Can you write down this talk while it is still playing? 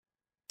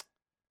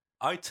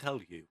I tell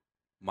you,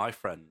 my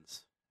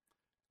friends,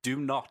 do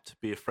not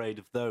be afraid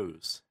of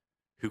those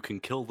who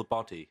can kill the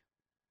body,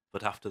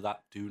 but after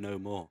that do no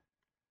more.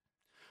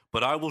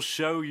 But I will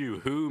show you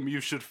whom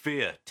you should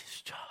fear.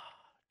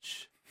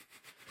 Discharge.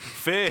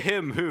 Fear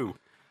him who,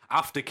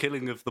 after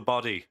killing of the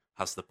body,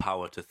 has the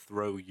power to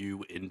throw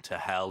you into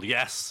hell.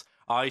 Yes,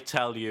 I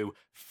tell you,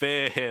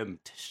 fear him.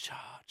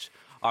 Discharge.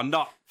 Are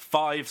not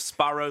 5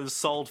 sparrows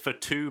sold for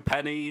 2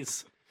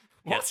 pennies?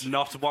 Yet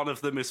not one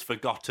of them is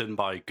forgotten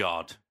by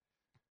God.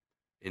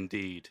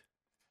 Indeed,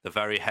 the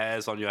very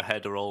hairs on your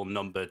head are all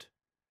numbered.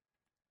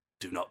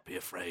 Do not be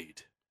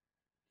afraid.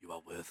 You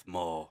are worth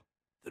more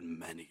than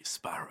many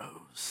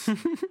sparrows.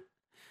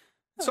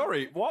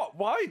 Sorry, what?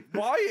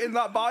 Why in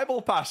that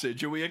Bible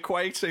passage are we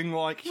equating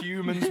like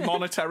humans'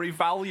 monetary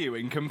value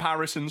in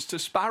comparisons to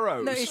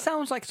sparrows? No, it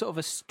sounds like sort of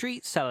a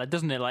street seller,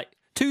 doesn't it? Like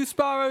 5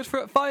 sparrows for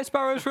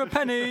a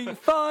penny,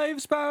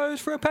 5 sparrows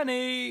for a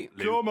penny.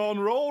 Come on,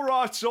 roll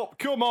right up.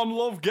 Come on,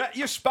 love, get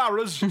your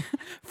sparrows.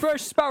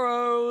 Fresh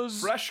sparrows.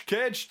 Fresh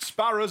caged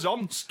sparrows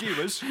on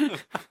skewers.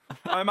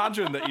 I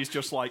imagine that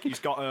he's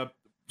got a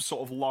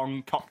sort of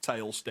long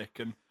cocktail stick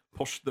and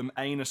pushed them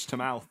anus to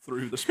mouth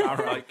through the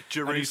sparrow. Like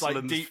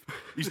Jerusalem's...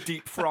 He's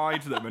deep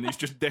fried them and he's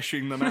just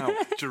dishing them out.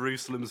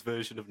 Jerusalem's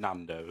version of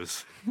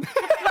Nando's.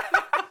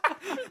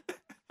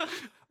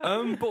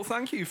 But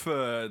thank you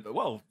for,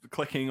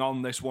 clicking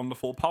on this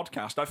wonderful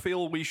podcast. I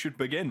feel we should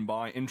begin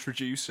by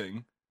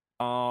introducing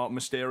our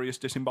mysterious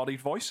disembodied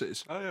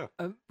voices. Oh,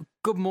 yeah.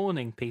 Good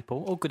morning,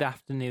 people, or good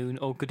afternoon,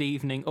 or good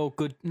evening, or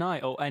good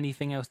night, or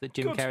anything else that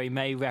Jim Carrey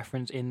may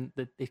reference in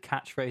the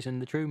catchphrase in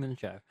The Truman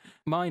Show.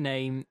 My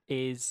name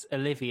is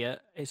Olivia.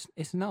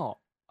 It's not.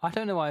 I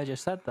don't know why I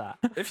just said that.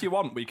 If you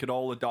want, we could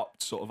all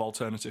adopt sort of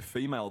alternative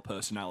female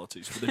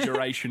personalities for the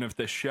duration of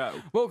this show.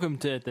 Welcome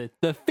to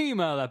the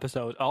female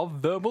episode of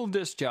Verbal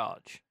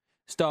Discharge,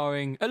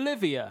 starring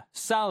Olivia,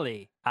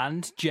 Sally,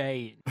 and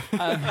Jane.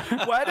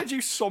 Where did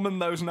you summon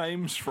those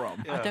names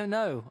from? I don't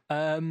know.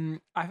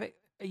 I think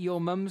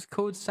your mum's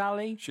called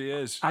Sally. She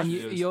is. And She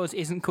is. yours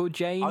isn't called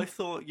Jane. I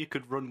thought you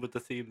could run with the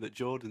theme that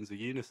Jordan's a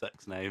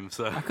unisex name,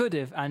 so... I could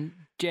have, and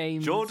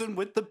James... Jordan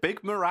with the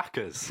big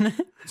maracas.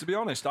 To be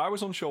honest, I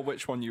was unsure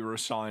which one you were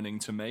assigning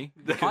to me.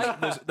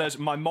 There's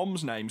my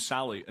mum's name,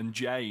 Sally, and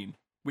Jane,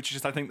 which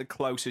is, I think, the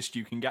closest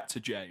you can get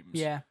to James.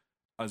 Yeah.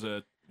 As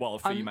a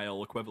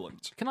female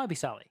equivalent. Can I be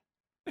Sally?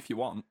 If you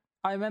want.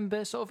 I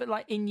remember sort of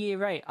like in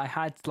year 8, I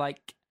had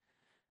like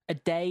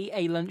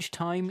a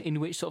lunchtime in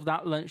which sort of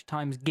that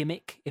lunchtime's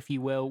gimmick, if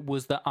you will,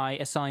 was that I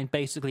assigned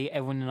basically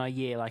everyone in our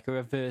year like a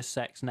reverse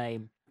sex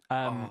name.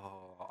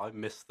 I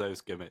miss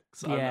those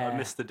gimmicks. Yeah. I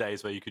miss the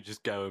days where you could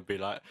just go and be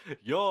like,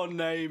 your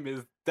name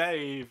is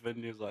Dave.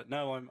 And he was like,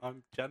 no,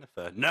 I'm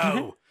Jennifer.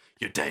 No,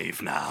 you're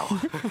Dave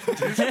now.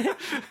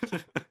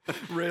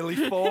 Really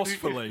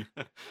forcefully.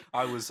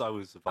 I was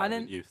a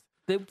violent youth.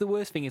 The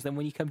worst thing is then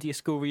when you come to your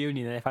school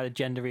reunion and they've had a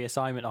gender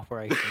reassignment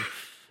operation.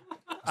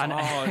 And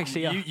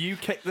actually, you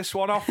kicked this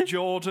one off,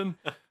 Jordan.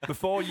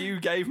 Before you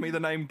gave me the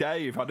name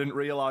Dave, I didn't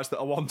realise that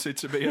I wanted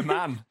to be a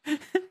man.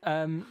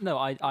 No,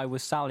 I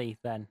was Sally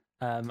then,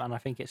 and I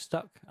think it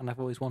stuck, and I've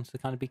always wanted to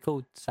kind of be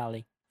called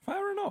Sally.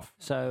 Fair enough.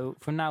 So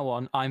from now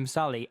on, I'm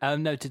Sally.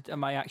 No,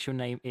 my actual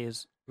name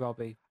is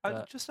Robbie.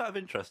 Just out of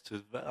interest,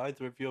 has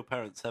either of your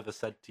parents ever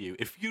said to you,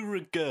 if you were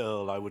a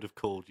girl, I would have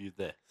called you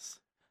this?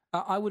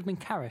 I would have been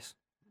Caris.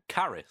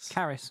 Caris?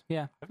 Caris,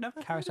 yeah. I've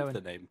never Caris heard of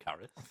Owen. the name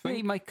Caris.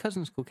 Yeah, my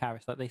cousin's called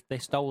Caris. Like they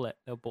stole it.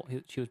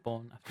 She was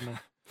born after me.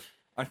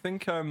 I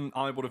think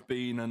I would have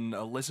been an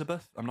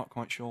Elizabeth. I'm not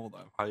quite sure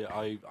though.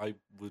 I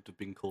would have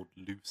been called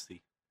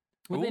Lucy.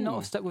 Would they not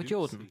have stuck with Lucy.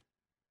 Jordan?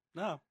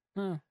 No,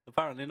 Oh.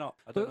 apparently not.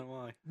 I don't know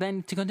why.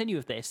 Then to continue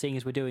with this, seeing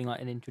as we're doing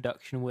like an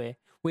introduction, we're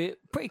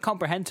pretty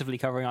comprehensively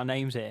covering our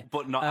names here.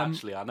 But not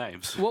actually our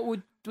names.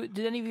 Did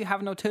any of you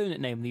have an alternate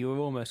name that you were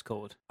almost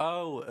called?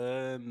 Oh,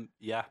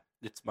 yeah.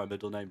 It's my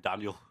middle name,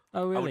 Daniel.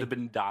 Oh, really? I would have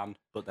been Dan,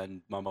 but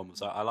then my mum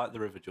was like, I like the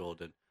River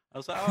Jordan. I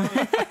was like,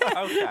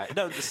 oh, okay.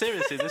 No,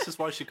 seriously, this is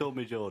why she called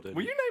me Jordan.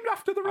 Were you named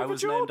after the River Jordan? I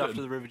was named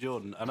after the River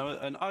Jordan.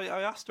 And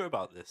I asked her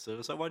about this. So I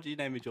was like, why do you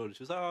name me Jordan?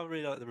 She was like, oh, I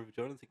really like the River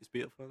Jordan. I think it's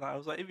beautiful. And I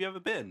was like, have you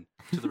ever been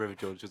to the River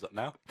Jordan? She was like,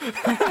 no.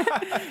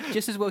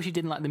 Just as well she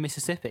didn't like the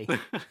Mississippi.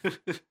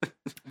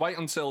 Wait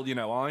until,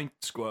 I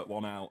squirt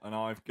one out and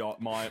I've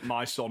got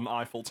my son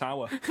Eiffel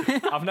Tower.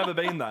 I've never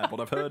been there, but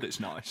I've heard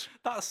it's nice.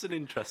 That's an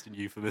interesting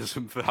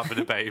euphemism for having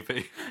a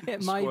baby.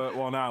 Squirt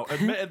one out.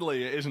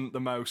 Admittedly, it isn't the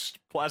most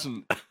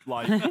pleasant,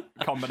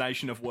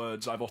 combination of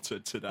words I've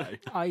uttered today.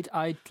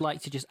 I'd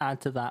like to just add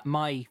to that,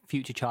 my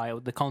future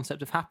child, the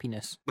concept of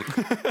happiness.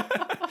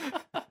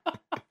 I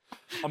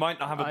might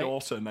have a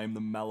daughter named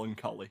the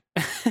Melancholy.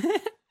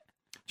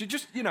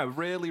 Just,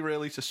 really,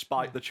 really to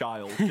spite the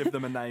child, give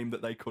them a name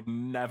that they could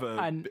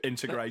never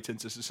integrate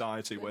into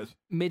society with.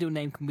 Middle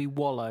name can be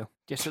Wallow,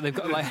 just so they've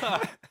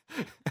got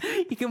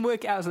you can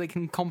work it out so they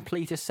can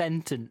complete a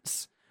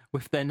sentence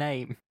with their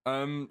name.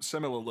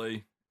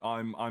 Similarly,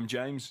 I'm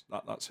James.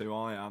 That's who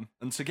I am.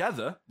 And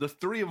together, the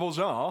three of us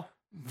are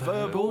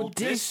Verbal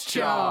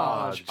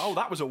discharge. Oh,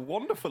 that was a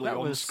wonderfully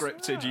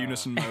unscripted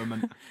unison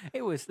moment.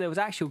 There was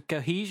actual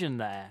cohesion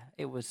there.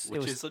 It was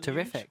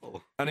terrific.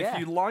 And if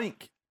you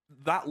like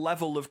that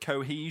level of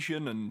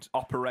cohesion and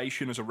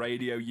operation as a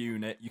radio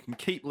unit, you can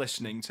keep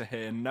listening to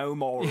hear no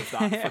more of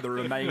that for the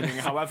remaining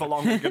however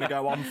long we're going to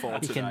go on for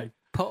today. You can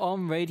put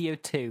on Radio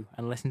 2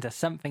 and listen to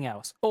something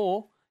else,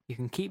 or you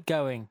can keep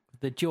going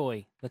with the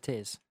joy that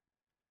is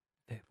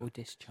verbal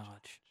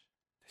discharge.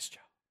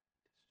 Discharge.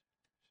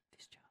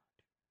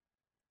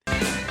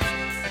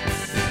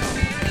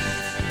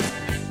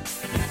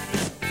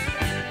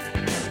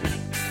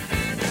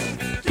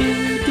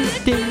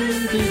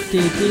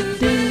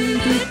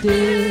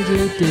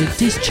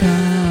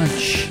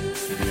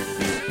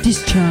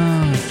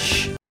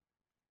 Discharge.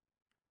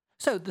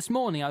 So this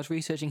morning I was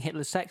researching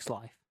Hitler's sex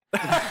life.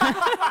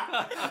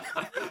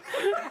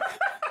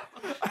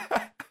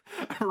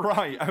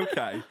 Right,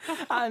 okay.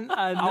 And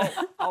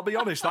I'll be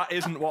honest, that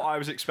isn't what I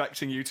was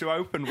expecting you to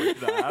open with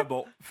there,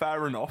 but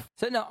fair enough.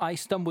 So no, I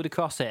stumbled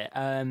across it.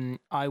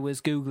 I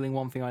was Googling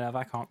one thing or another,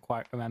 I can't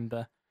quite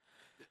remember.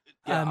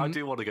 Yeah, I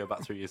do want to go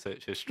back through your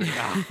search history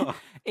now.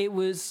 It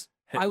was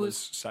Hitler's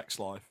sex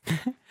life.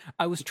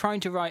 I was trying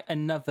to write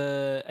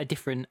a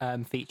different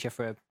feature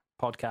for a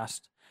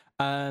podcast.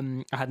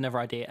 I had another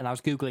idea, and I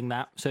was Googling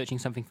that, searching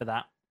something for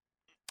that.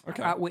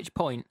 Okay. At which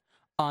point,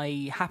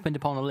 I happened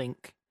upon a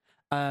link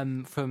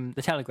from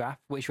the Telegraph,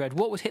 which read,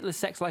 "What was Hitler's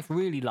sex life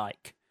really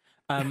like?"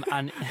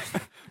 And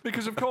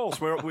because of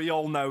course we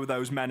all know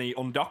those many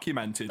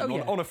undocumented,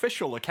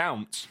 unofficial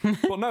accounts,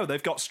 but no,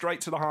 they've got straight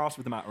to the heart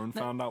of the matter and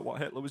found out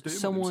what Hitler was doing.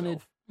 Someone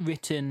had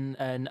written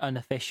an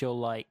unofficial,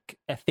 like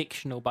a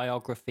fictional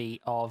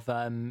biography of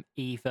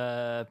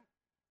Eva.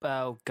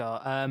 Oh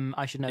God,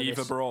 I should know Eva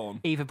this.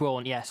 Braun. Eva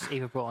Braun, yes,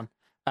 Eva Braun,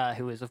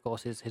 who is of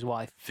course his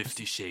wife.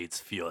 50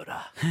 Shades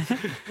Fiora.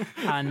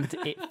 And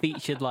it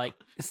featured like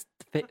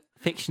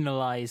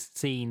fictionalized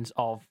scenes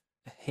of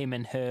him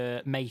and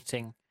her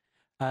mating.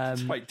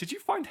 Wait, did you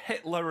find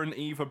Hitler and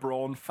Eva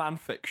Braun fan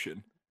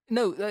fiction?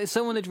 No,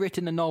 someone had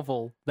written a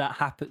novel that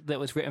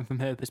was written from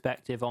her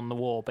perspective on the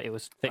war, but it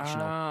was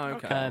fictional. Ah,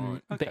 okay.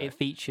 But it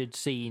featured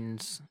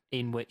scenes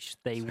in which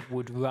they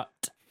would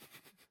rut.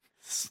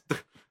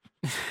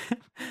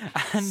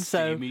 And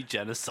so, steamy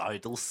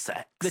genocidal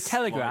sex. The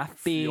Telegraph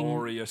like being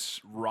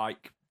furious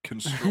Reich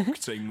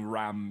constructing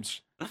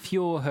rams.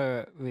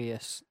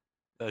 Furious.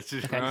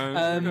 Okay.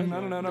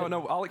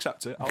 No. I'll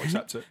accept it.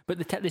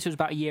 But this was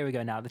about a year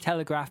ago now. The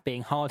Telegraph,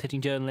 being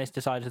hard-hitting journalists,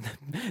 decided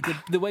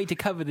the way to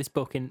cover this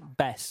book in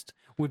best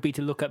would be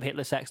to look up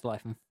Hitler's sex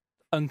life and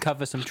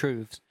uncover some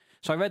truths.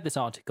 So I read this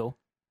article,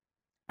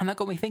 and that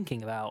got me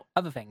thinking about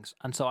other things.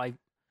 And so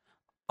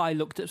I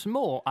looked at some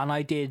more, and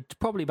I did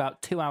probably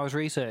about 2 hours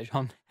research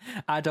on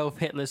Adolf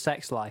Hitler's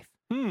sex life,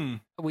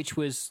 which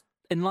was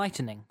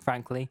enlightening,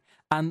 frankly,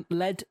 and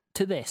led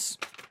to this.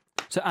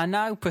 So I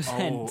now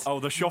present... Oh,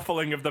 the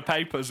shuffling of the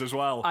papers as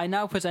well. I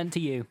now present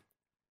to you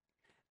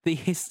the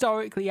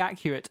historically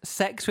accurate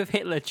Sex with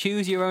Hitler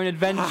Choose Your Own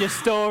Adventure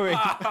story.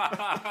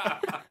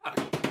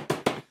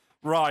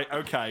 Right,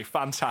 okay,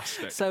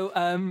 fantastic. So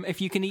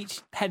if you can each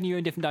head in your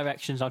own different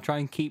directions, I'll try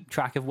and keep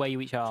track of where you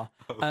each are.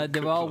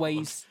 There are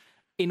ways,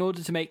 in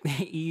order to make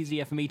it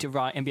easier for me to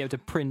write and be able to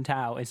print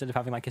out instead of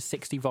having like a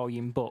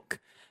 60-volume book,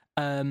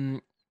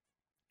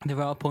 there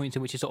are points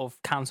in which it sort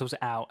of cancels it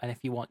out, and if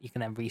you want, you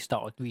can then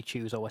restart or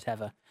re-choose or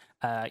whatever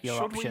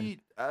your option.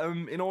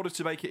 Should we, in order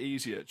to make it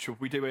easier, should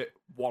we do it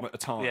one at a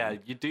time? Yeah,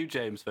 you do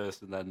James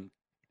first, and then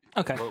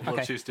we'll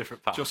choose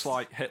different paths. Just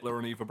like Hitler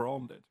and Eva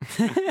Braun did.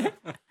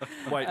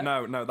 Wait,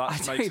 no,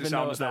 that makes it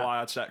sound as though I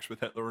had sex with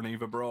Hitler and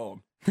Eva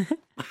Braun.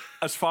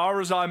 As far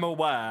as I'm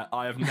aware,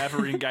 I have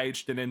never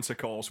engaged in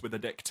intercourse with a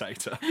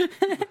dictator.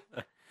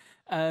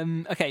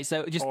 Okay,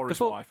 so just or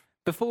his wife.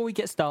 Before we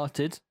get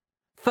started,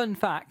 fun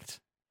fact.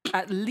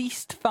 At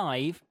least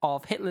 5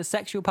 of Hitler's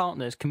sexual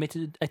partners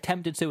committed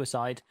attempted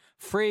suicide,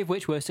 3 of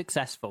which were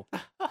successful.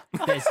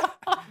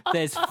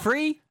 There's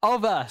 3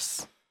 of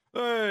us.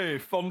 Hey,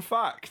 fun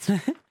fact.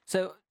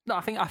 So no,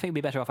 I think it'd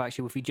be better off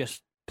actually if we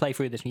just play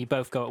through this and you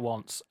both go at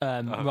once,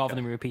 rather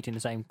than repeating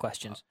the same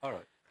questions. All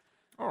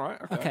right.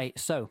 Okay,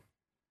 so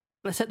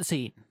let's set the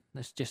scene.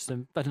 There's just I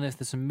don't know if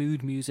there's some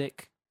mood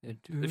music.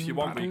 If you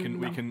want, we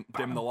can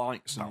dim the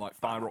lights and like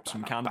fire up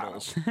some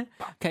candles.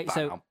 Okay,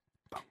 so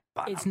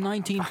it's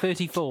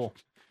 1934.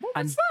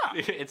 What's that?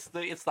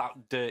 It's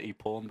that dirty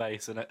porn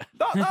bass, isn't it?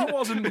 That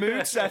wasn't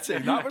mood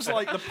setting. That was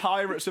like the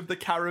Pirates of the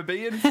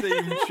Caribbean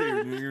theme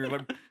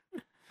tune.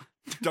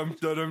 Dum,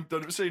 dum, dum,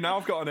 dum. See, now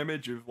I've got an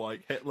image of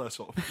like Hitler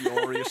sort of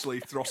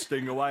furiously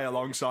thrusting away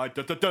alongside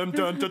dun, dun, dun,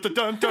 dun, dun, dun,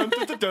 dun,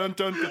 dun, dun,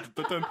 dun,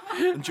 dun, dun,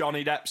 and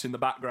Johnny Depp's in the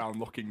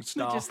background looking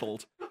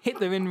startled.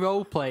 Hitler in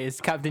role play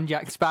as Captain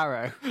Jack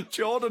Sparrow.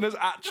 Jordan has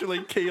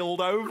actually keeled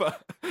over.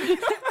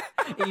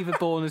 Eva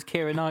Braun as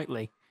Keira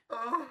Knightley.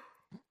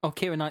 Oh,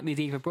 Keira Knightley's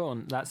Eva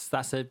Braun. That's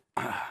a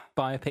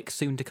biopic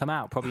soon to come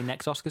out, probably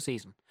next Oscar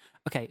season.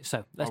 Okay,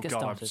 so let's get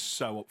started. I'm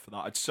so up for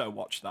that. I'd so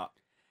watch that.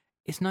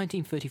 It's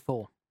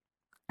 1934,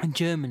 and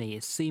Germany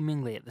is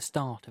seemingly at the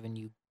start of a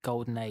new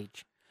golden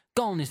age.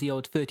 Gone is the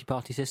old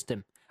 30-party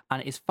system,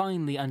 and it is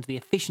finally under the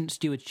efficient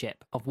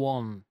stewardship of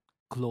one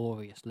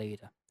glorious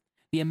leader,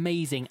 the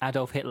amazing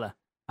Adolf Hitler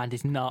and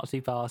his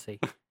Nazi party.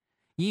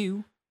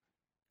 You,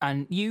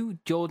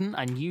 Jordan,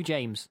 and you,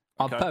 James,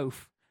 are Okay.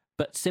 both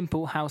but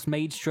simple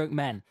housemaid stroke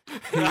men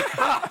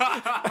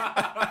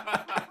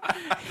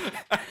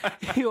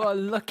who are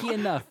lucky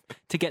enough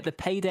to get the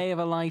payday of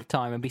a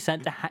lifetime and be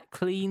sent to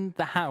clean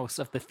the house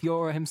of the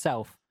Führer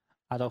himself,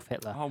 Adolf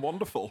Hitler. Oh,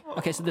 wonderful.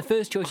 Okay, so the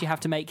first choice you have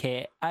to make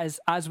here, as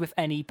with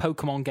any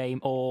Pokemon game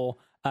or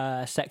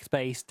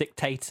sex-based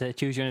dictator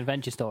choose your own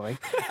adventure story,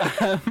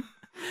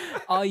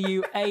 are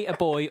you a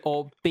boy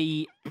or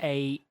B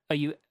a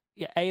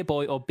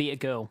boy or B a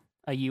girl?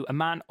 Are you a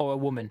man or a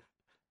woman?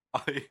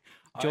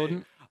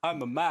 Jordan?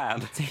 I'm a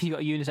man. You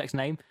got a unisex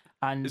name.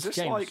 And Is this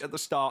James. like at the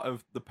start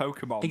of the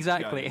Pokemon?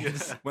 Exactly. game?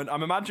 When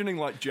I'm imagining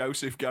like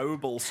Joseph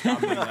Goebbels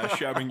standing there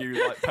showing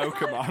you like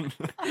Pokemon.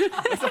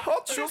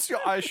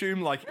 I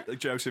assume like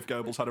Joseph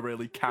Goebbels had a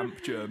really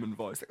camp German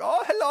voice. Like,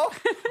 oh, hello.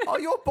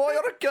 Are you a boy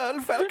or a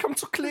girl? Welcome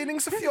to cleaning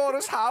the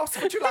Führer's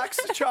house. Would you like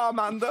some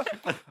Charmander?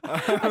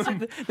 That's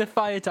like the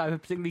fire type are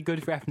particularly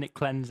good for ethnic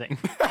cleansing.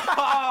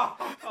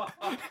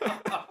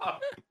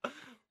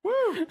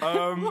 Woo!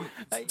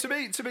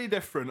 To be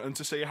different and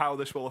to see how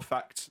this will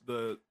affect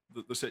the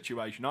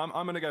situation, I'm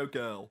going to go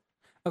girl.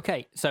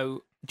 Okay,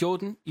 so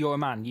Jordan, you're a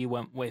man. You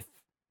went with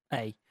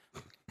A.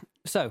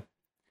 So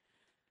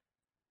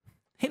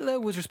Hitler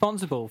was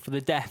responsible for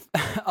the death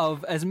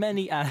of as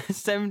many as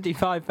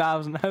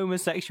 75,000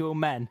 homosexual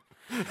men.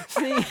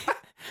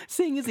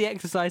 Seeing as the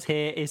exercise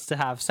here is to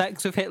have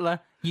sex with Hitler,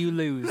 you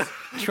lose.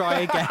 Try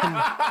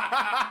again.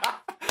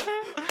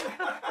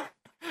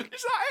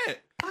 Is that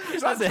it?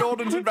 Is that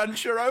Jordan's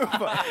adventure over?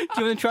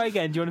 Do you want to try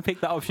again? Do you want to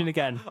pick that option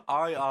again?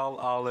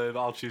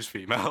 I'll choose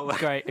female.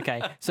 Great.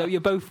 Okay. So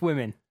you're both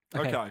women.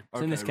 Okay,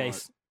 So in this okay,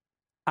 case,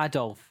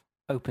 Adolf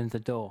opens the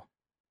door.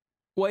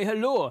 Why,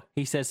 hello,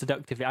 he says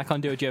seductively. I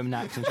can't do a German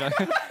accent.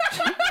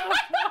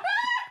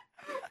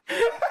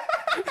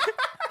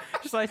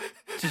 So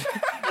just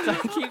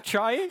keep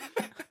trying.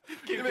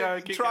 Keep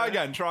going. Try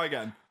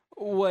again.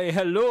 Why,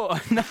 hello.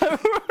 No.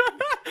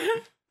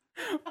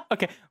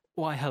 Okay.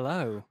 Why,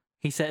 hello,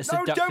 he says No,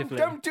 seductively.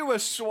 don't do a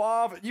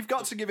suave. You've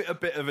got to give it a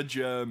bit of a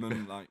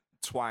German like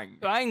twang.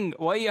 Bang,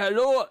 why,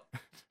 hello.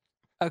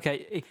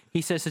 Okay,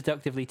 he says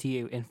seductively to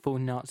you in full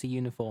Nazi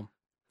uniform.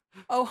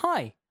 Oh,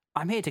 hi,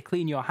 I'm here to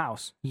clean your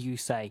house, you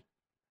say.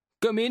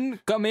 Come in,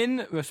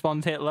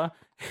 responds Hitler.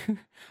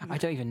 I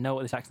don't even know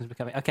what this accent's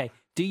becoming. Okay,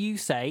 do you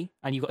say,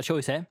 and you've got a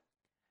choice here,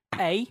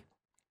 A,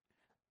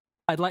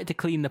 I'd like to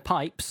clean the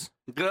pipes,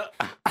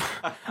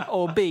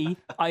 or B,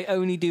 I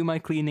only do my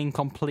cleaning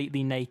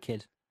completely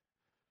naked?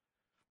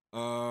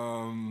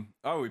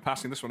 We're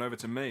passing this one over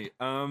to me.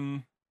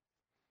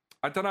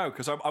 I don't know,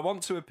 because I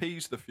want to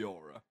appease the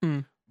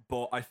Führer,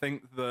 but I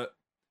think that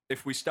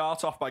if we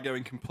start off by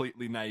going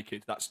completely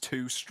naked, that's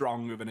too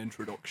strong of an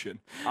introduction.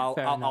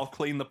 I'll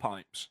clean the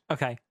pipes.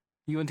 Okay,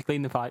 you want to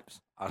clean the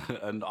pipes?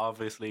 And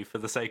obviously, for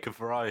the sake of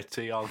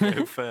variety, I'll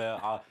go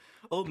for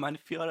oh, mein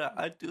Führer,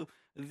 I do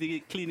the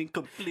cleaning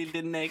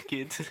completely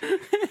naked.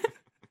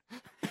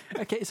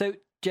 Okay, so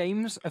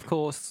James, of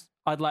course,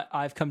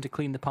 I've come to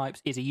clean the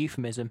pipes is a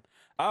euphemism.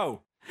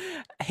 Oh.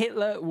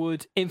 Hitler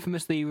would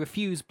infamously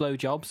refuse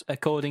blowjobs,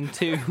 according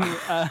to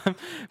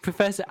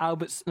Professor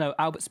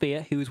Albert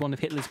Speer, who was one of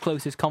Hitler's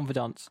closest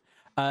confidants,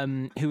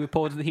 who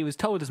reported that he was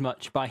told as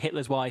much by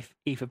Hitler's wife,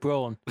 Eva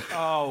Braun.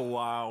 Oh,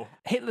 wow.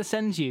 Hitler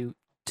sends you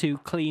to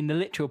clean the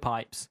literal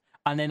pipes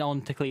and then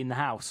on to clean the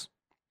house.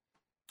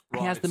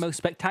 Right. He has the most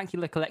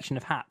spectacular collection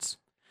of hats.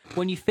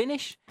 When you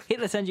finish,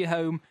 Hitler sends you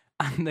home,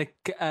 and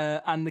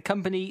the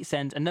company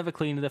sends another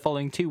cleaner the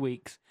following 2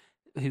 weeks,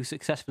 who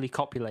successfully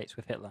copulates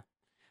with Hitler.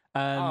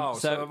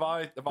 So have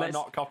I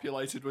not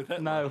copulated with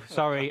Hitler? No,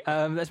 sorry.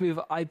 Let's move.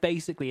 I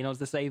basically, in order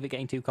to save it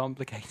getting too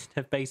complicated,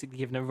 have basically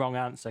given a wrong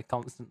answer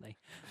constantly.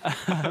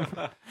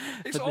 For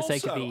the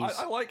sake of ease.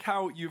 I like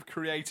how you've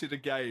created a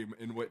game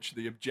in which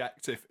the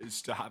objective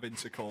is to have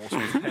intercourse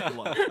with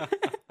Hitler.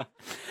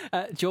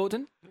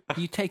 Jordan,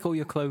 you take all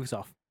your clothes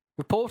off.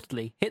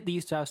 Reportedly, Hitler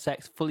used to have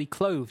sex fully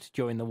clothed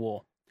during the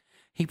war.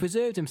 He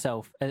presented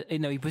himself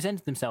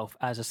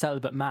as a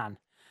celibate man.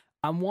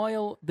 And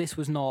while this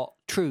was not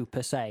true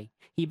per se,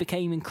 he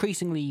became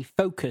increasingly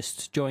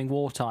focused during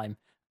wartime,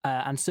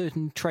 and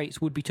certain traits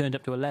would be turned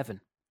up to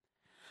 11.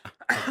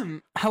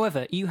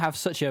 However, you have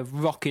such a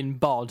rockin'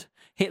 bod,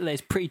 Hitler is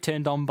pretty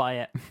turned on by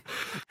it,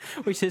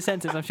 which is a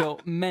sentence I'm sure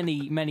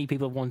many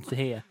people want to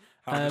hear.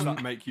 How does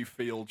that make you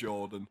feel,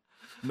 Jordan?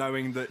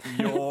 Knowing that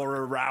you're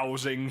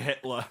arousing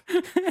Hitler.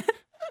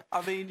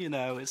 I mean,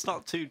 it's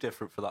not too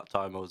different for that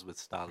time I was with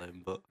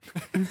Stalin, but...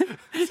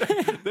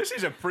 This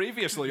is a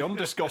previously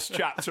undiscussed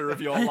chapter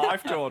of your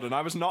life, Jordan. I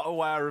was not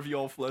aware of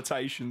your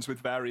flirtations with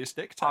various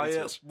dictators.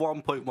 I, at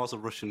one point, was a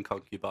Russian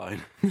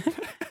concubine.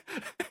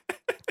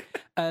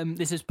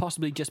 This is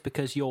possibly just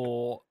because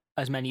you're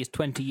as many as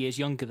 20 years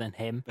younger than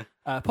him.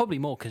 Probably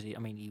more, because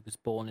he was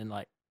born in,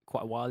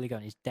 quite a while ago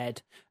and he's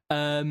dead.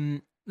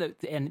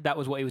 and that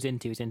was what he was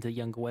into. He was into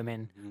younger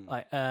women.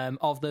 Like,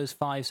 of those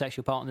 5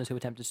 sexual partners who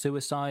attempted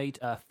suicide,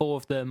 4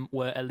 of them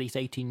were at least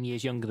 18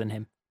 years younger than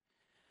him.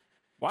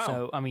 Wow.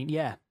 So, I mean,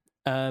 yeah.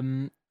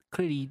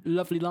 Clearly,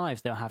 lovely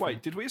lives they're having.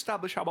 Wait, did we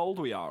establish how old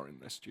we are in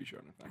this Choose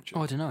Your Own Adventure?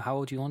 Oh, I don't know. How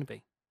old do you want to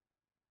be?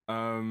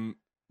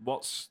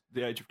 What's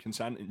the age of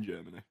consent in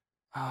Germany?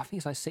 Oh, I think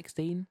it's like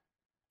 16.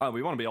 Oh,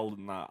 we want to be older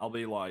than that. I'll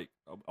be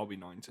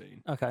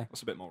 19. Okay.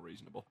 That's a bit more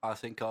reasonable. I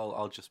think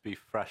I'll just be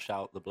fresh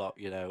out the block,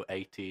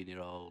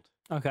 18-year-old,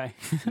 Okay.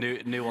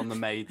 new on the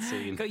maid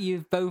scene.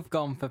 You've both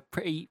gone for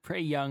pretty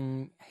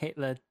young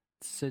Hitler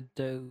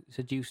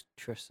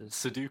seducestresses.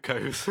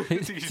 Sudokus.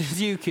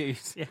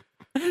 Sudokus, yeah.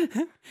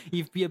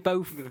 You're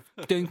both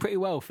doing pretty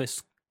well for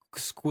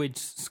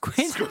squids.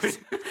 Squids?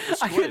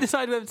 I couldn't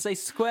decide whether to say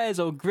squares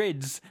or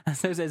grids, and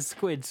so it says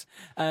squids.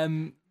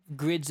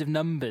 Grids of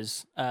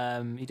numbers.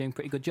 You're doing a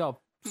pretty good job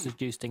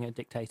seducing a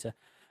dictator.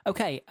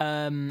 Okay,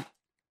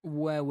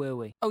 where were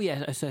we? Oh,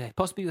 yeah, so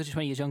possibly you're just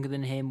 20 years younger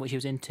than him, which he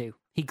was into.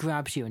 He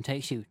grabs you and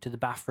takes you to the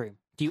bathroom.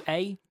 Do you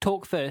A,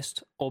 talk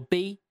first, or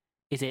B,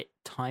 is it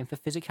time for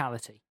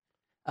physicality?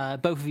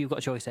 Both of you have got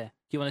a choice here.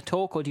 Do you want to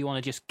talk, or do you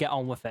want to just get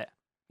on with it?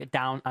 Get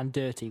down and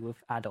dirty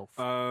with Adolf?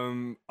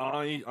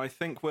 I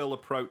think we'll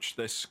approach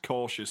this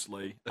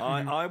cautiously.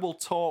 I will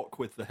talk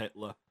with the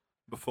Hitler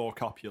before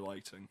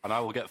copulating. And I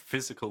will get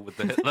physical with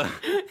the Hitler.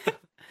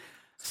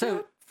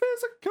 So,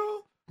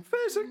 physical.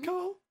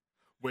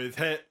 With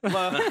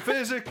Hitler,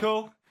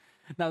 physical.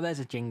 now there's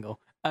a jingle.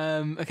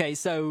 Okay,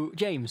 so,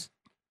 James.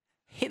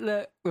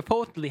 Hitler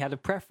reportedly had a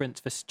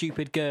preference for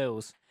stupid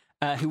girls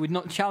who would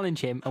not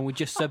challenge him and would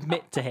just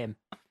submit to him.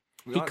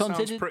 That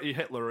sounds pretty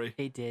Hitlery.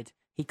 He did.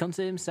 He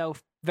considered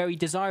himself very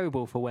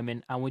desirable for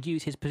women and would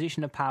use his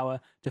position of power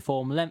to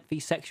form lengthy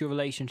sexual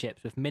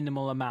relationships with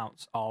minimal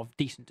amounts of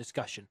decent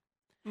discussion.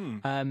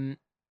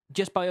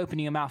 Just by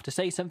opening your mouth to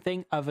say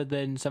something other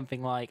than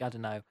something like, I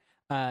don't know,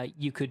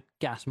 you could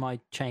gas my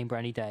chamber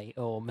any day,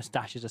 or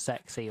moustaches are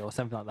sexy, or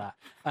something like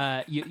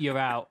that. You're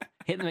out.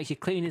 Hitler makes you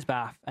clean his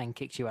bath and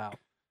kicks you out.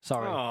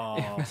 Sorry.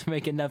 You have to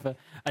make another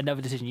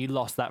decision. You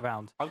lost that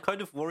round. I'm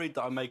kind of worried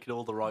that I'm making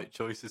all the right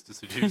choices to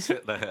seduce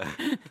Hitler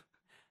here.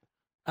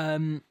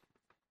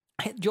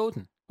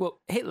 Jordan. Well,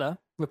 Hitler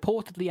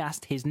reportedly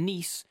asked his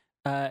niece,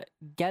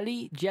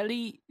 Geli,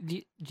 Geli,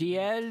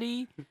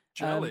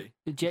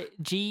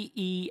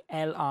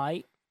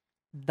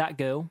 that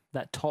girl,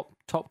 that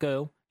top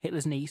girl,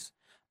 Hitler's niece.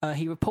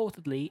 He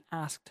reportedly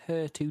asked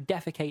her to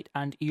defecate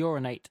and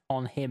urinate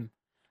on him.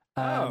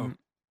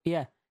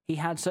 Yeah, he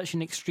had such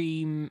an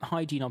extreme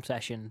hygiene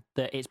obsession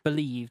that it's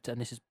believed, and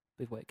this is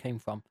where it came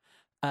from,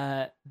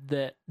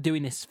 that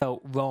doing this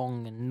felt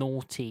wrong and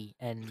naughty,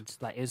 and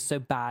like it was so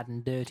bad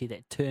and dirty that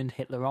it turned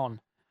Hitler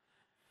on.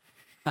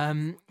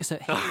 I'm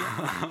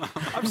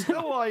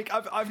still like,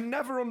 I've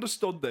never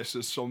understood this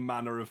as some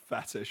manner of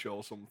fetish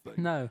or something.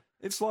 No,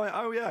 it's like,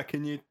 oh yeah,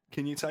 can you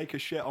take a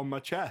shit on my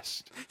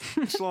chest?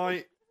 It's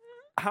like,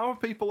 how are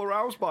people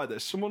aroused by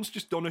this? Someone's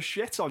just done a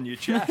shit on your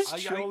chest.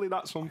 Surely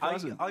that's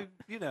unpleasant.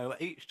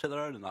 Each to their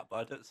own and that, but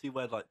I don't see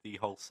where like the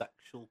whole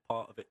sexual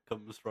part of it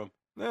comes from.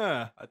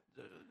 Yeah,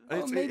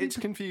 it's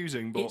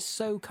confusing, but it's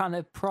so kind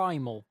of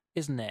primal,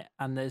 isn't it?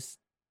 And there's,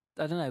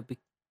 I don't know,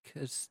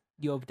 because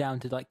you're down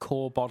to like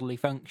core bodily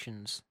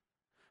functions.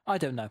 I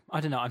don't know.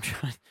 I'm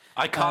trying.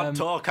 I can't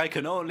talk. I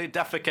can only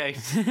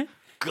defecate.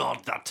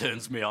 God, that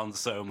turns me on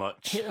so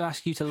much. Hitler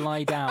asks you to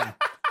lie down.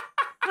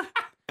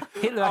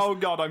 Oh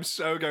God, I'm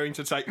so going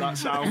to take that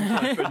sound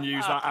clip and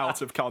use that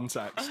out of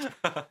context.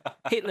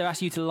 Hitler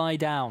asks you to lie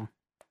down.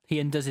 He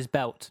undoes his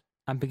belt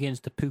and begins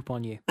to poop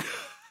on you.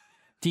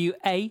 Do you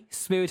A,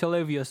 smear it all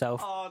over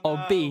yourself,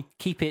 or B,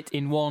 keep it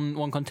in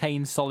one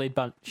contained solid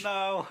bunch?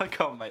 No, I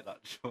can't make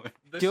that choice.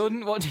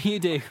 Jordan, what do you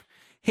do?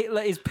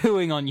 Hitler is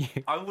pooing on you.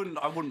 I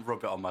wouldn't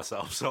rub it on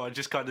myself, so I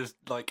just kind of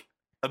like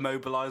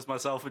immobilise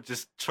myself and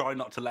just try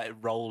not to let it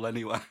roll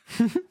anywhere.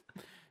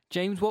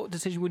 James, what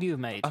decision would you have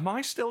made? Am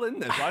I still in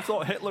this? I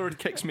thought Hitler had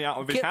kicked me out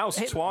of his house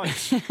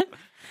twice.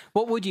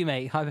 What would you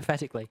make,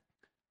 hypothetically?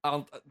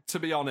 To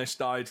be honest,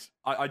 I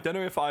don't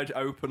know if I'd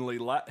openly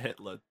let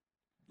Hitler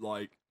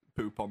like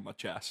poop on my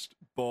chest,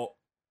 but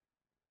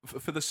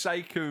for the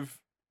sake of,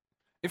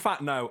 in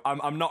fact, no,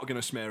 I'm not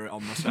going to smear it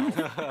on myself.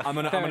 I'm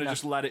gonna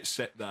just let it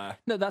sit there.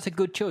 No, that's a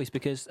good choice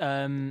because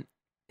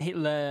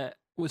Hitler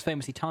was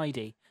famously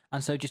tidy,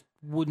 and so just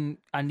wouldn't,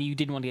 and you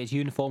didn't want to get his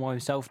uniform or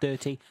himself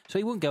dirty, so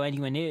he wouldn't go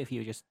anywhere near if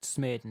you were just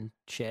smeared and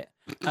shit.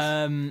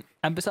 And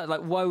besides,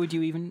 like, why would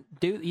you even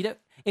do? You don't.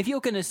 If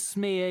you're going to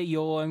smear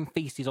your own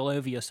feces all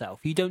over yourself,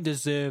 you don't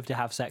deserve to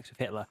have sex with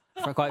Hitler,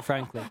 quite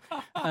frankly.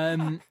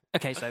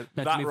 Okay, so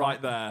that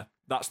right there,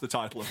 that's the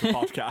title of the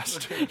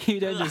podcast. You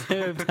don't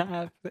deserve to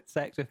have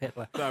sex with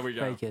Hitler. There we go.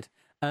 Very good.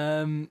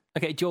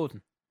 Okay,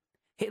 Jordan.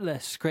 Hitler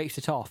scrapes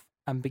it off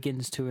and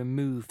begins to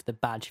remove the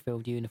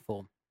badge-filled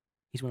uniform.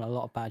 He's won a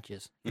lot of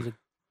badges. He's a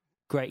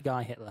great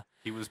guy, Hitler.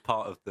 He was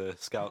part of the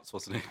Scouts,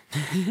 wasn't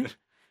he?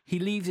 He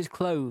leaves his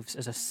clothes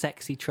as a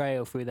sexy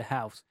trail through the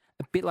house.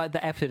 A bit like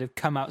the episode of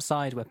Come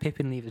Outside where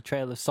Pippin leaves a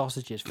trail of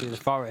sausages through the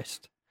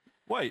forest.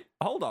 Wait,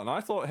 hold on. I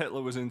thought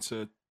Hitler was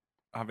into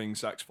having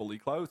sex fully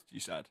clothed, you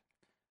said.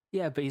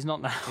 Yeah, but he's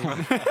not now.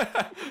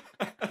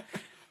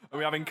 Are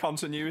we having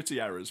continuity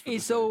errors? For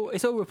It's the all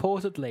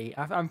reportedly.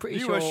 I'm pretty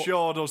You sure.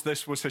 assured us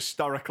this was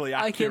historically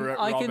I accurate,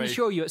 can Robbie.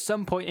 assure you, at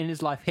some point in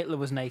his life, Hitler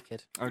was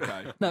naked.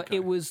 Okay. No, okay.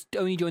 it was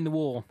only during the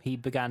war he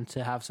began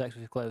to have sex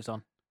with his clothes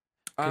on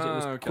because it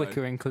was okay.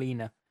 quicker and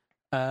cleaner,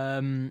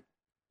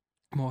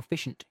 more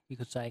efficient, you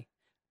could say.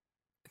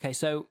 Okay,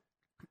 so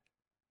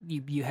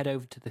you head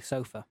over to the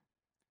sofa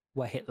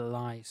where Hitler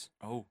lies.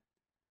 Oh.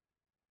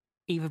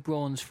 Eva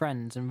Braun's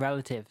friends and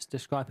relatives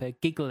describe her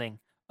giggling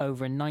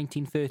over a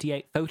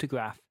 1938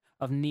 photograph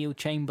of Neville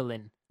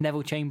Chamberlain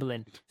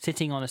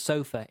sitting on a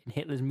sofa in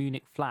Hitler's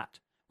Munich flat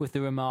with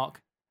the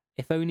remark,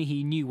 "If only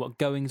he knew what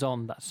goings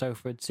on that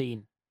sofa had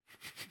seen."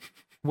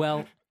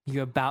 Well,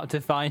 you're about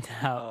to find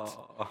out.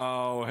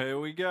 Oh, here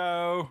we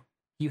go.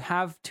 You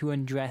have to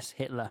undress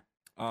Hitler.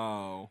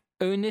 Oh.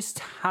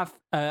 Ernest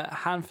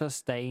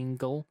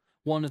Hanfstaengl,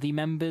 one of the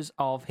members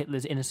of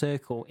Hitler's inner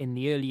circle in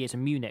the early years of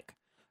Munich,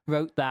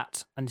 wrote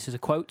that, and this is a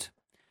quote,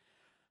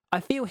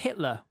 "I feel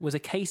Hitler was a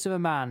case of a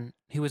man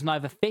who was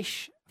neither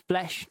fish,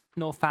 flesh,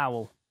 nor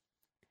fowl,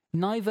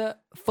 neither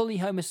fully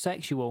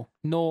homosexual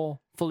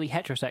nor fully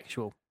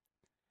heterosexual.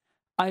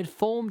 I had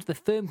formed the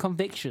firm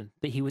conviction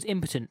that he was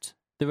impotent,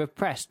 the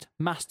repressed,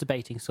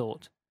 masturbating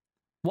sort.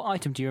 What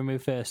item do you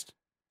remove first?"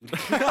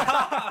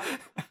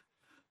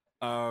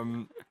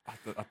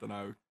 I don't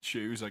know.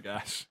 Shoes, I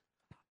guess.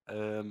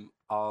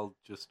 I'll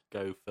just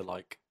go for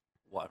like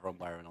whatever I'm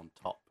wearing on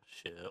top,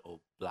 shirt or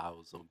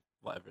blouse or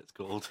whatever it's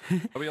called.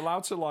 Are we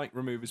allowed to like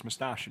remove his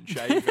moustache and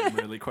shave him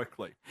really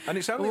quickly? And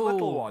it's only a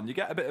little Ooh. one. You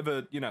get a bit of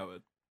a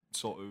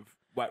sort of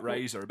wet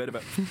razor, a bit of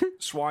a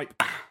swipe.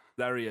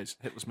 There he is.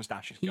 Hitler's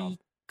moustache is gone. He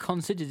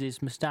considered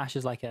his moustache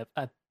as like a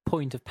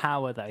point of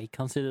power, though. He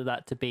considered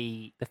that to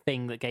be the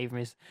thing that gave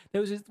him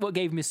what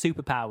gave him his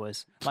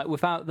superpowers. Like,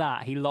 without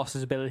that, he lost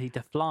his ability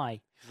to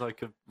fly. He's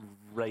like a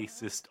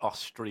racist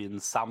Austrian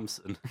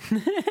Samson.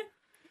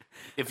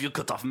 If you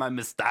cut off my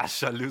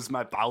moustache, I lose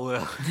my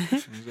power.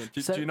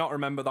 Do you not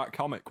remember that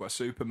comic where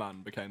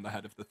Superman became the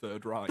head of the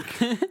Third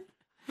Reich?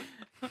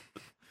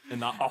 In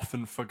that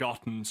often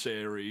forgotten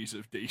series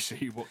of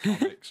DC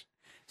comics.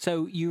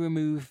 So you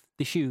remove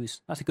the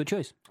shoes. That's a good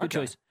choice. Good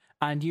choice.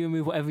 And you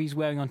remove whatever he's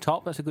wearing on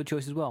top. That's a good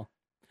choice as well.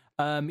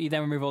 You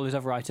then remove all his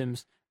other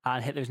items,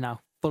 and Hitler's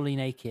now fully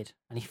naked,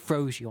 and he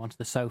throws you onto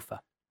the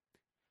sofa.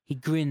 He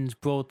grins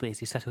broadly as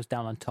he settles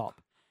down on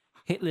top.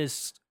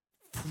 Hitler's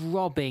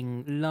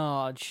throbbing,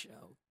 large.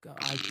 Oh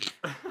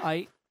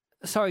God!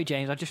 Sorry,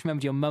 James. I just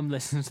remembered your mum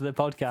listens to the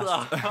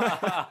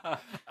podcast.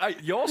 Hey,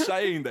 you're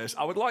saying this.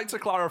 I would like to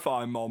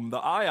clarify, Mum,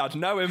 that I had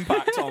no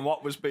impact on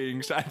what was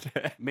being said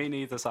here. Me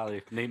neither,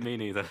 Sally. Me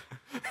neither.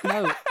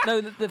 No.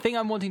 The thing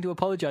I'm wanting to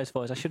apologise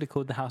for is I should have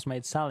called the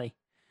housemaid Sally.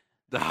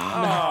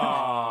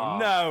 Oh,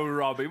 no,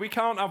 Robbie. We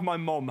can't have my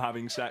mum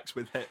having sex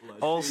with Hitler.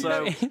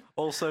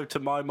 Also to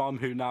my mom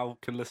who now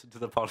can listen to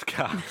the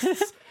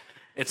podcast.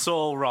 It's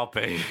all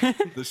Robbie.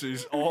 This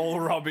is all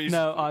Robbie's.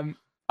 No,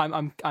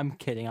 I'm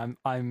kidding.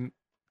 I'm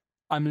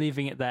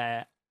leaving it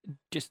there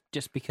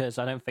just because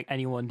I don't think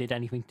anyone did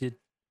anything to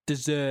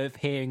deserve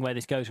hearing where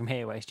this goes from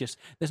here. Where it's just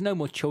there's no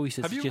more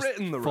choices. Have it's you just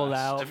written the full rest?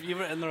 out. Have you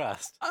written the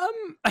rest?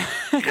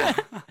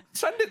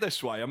 Send it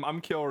this way.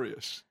 I'm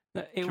curious.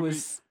 It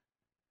was.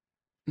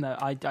 No,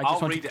 I just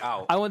I'll want read to, it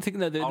out. I want to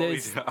know I'll read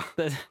it out.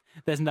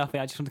 there's nothing.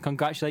 I just want to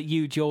congratulate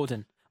you,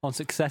 Jordan, on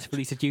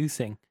successfully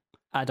seducing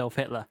Adolf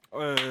Hitler.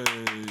 Hey,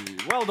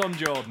 well done,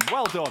 Jordan.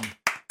 Well done.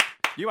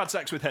 You had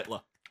sex with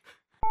Hitler.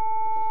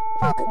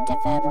 Welcome to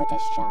Verbal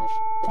Discharge.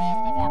 Please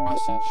leave your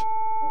message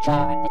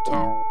during the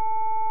tone,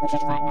 which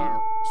is right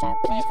now. So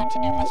please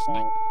continue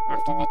listening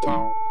after the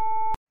tone.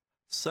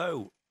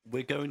 So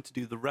we're going to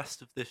do the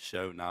rest of this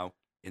show now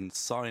in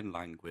sign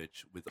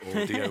language with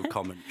audio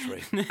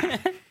commentary.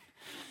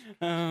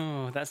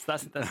 Oh, that's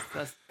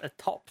a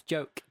top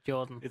joke,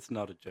 Jordan. It's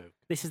not a joke.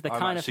 This is the I'm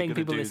kind of actually thing gonna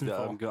people do listen the-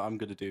 for. I'm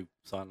going to do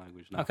sign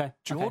language now. Okay.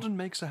 Jordan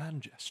makes a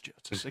hand gesture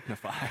to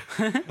signify.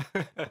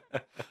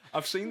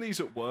 I've seen these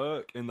at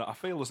work in that I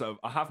feel as though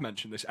I have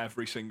mentioned this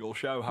every single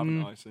show,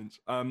 haven't I? Since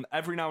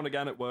every now and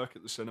again at work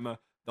at the cinema,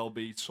 there'll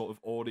be sort of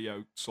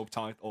audio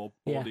subtitle or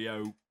Yeah.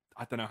 audio.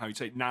 I don't know how you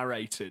say it,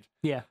 narrated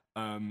Yeah.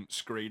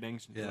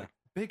 screenings. Yeah. Like,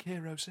 Big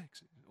Hero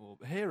 6 or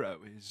Hero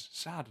is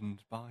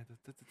saddened by the.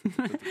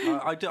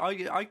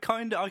 I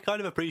kind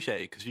of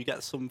appreciate it because you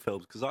get some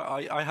films. Because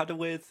I had a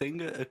weird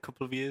thing a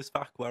couple of years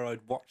back where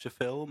I'd watch a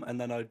film and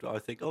then I'd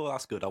think, oh,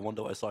 that's good. I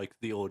wonder what it's like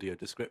the audio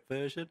descript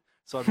version.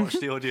 So I'd watch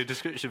the audio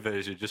description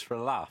version just for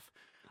a laugh.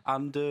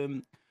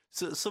 And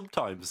so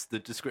sometimes the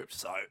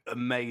descriptions are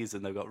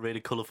amazing. They've got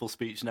really colourful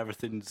speech and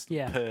everything's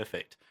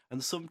perfect.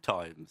 And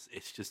sometimes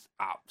it's just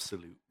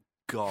absolute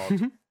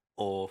god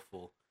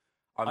awful.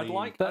 I'd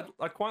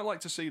quite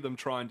like to see them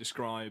try and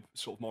describe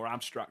sort of more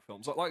abstract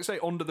films, like say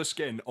Under the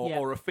Skin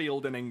or A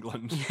Field in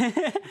England.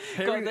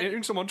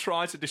 hearing someone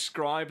try to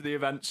describe the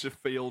events of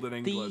Field in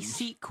England. The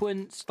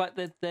sequence, like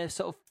the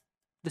sort of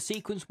the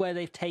sequence where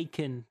they've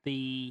taken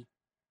the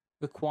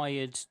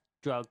required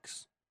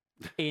drugs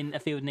in A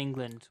Field in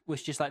England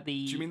was just like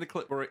the. Do you mean the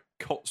clip where it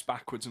cuts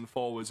backwards and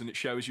forwards and it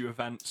shows you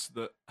events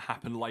that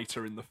happen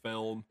later in the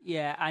film?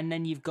 Yeah, and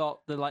then you've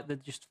got the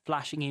just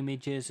flashing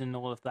images and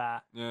all of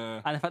that.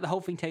 Yeah. And in fact, the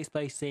whole thing takes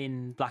place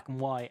in black and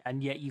white,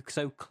 and yet you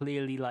so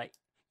clearly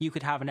you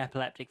could have an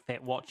epileptic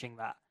fit watching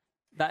that.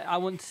 That I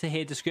want to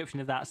hear a description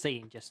of that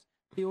scene. Just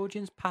the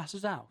audience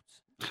passes out.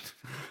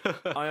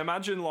 I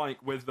imagine,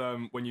 like, with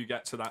when you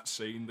get to that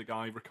scene, the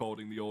guy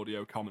recording the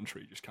audio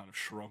commentary just kind of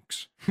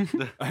shrugs.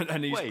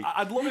 and he's. Wait.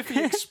 I'd love if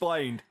he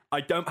explained,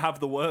 I don't have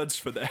the words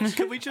for this.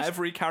 Can we just-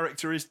 Every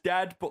character is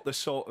dead, but they're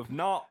sort of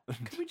not.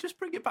 Can we just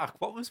bring it back?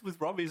 What was with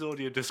Robbie's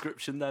audio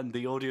description then?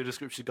 The audio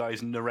description guy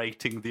is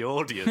narrating the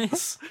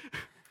audience.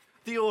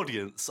 The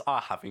audience are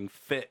having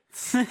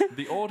fits.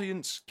 The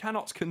audience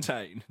cannot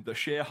contain the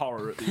sheer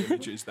horror at the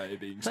images they are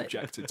being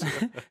subjected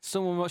to.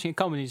 Someone watching a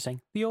comedy is saying,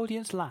 the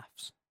audience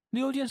laughs.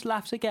 The audience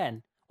laughs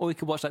again. Or we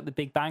could watch like The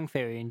Big Bang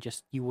Theory and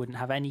just you wouldn't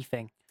have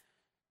anything.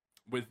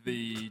 With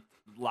the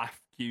laugh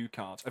cue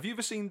cards. Have you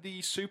ever seen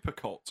the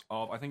supercut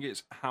of, I think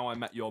it's How I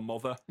Met Your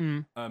Mother,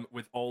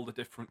 with all the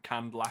different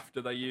canned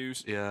laughter they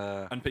use?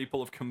 Yeah. And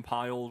people have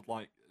compiled,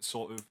 like,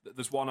 sort of,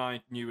 there's one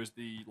I knew as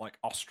the, like,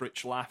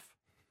 ostrich laugh.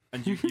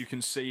 And you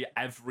can see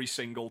every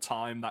single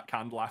time that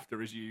canned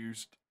laughter is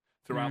used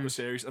throughout the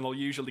series, and they'll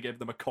usually give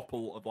them a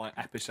couple of like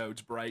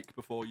episodes break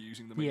before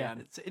using them Yeah.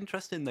 again. It's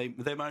interesting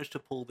they managed to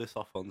pull this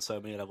off on so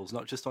many levels,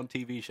 not just on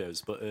TV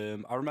shows. But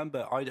I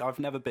remember I've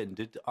never been.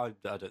 I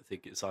don't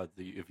think it's either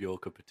of your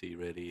cup of tea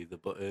really either.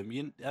 But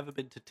you ever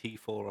been to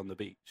T4 on the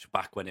beach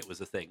back when it was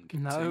a thing?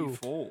 No.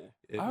 T4.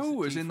 It was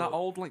Oh, the is in that T4.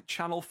 old like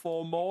Channel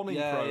 4 morning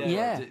Yeah, program.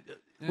 Yeah. yeah.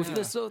 With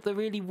the sort of the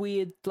really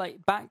weird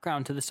like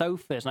background to the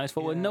sofas. And I just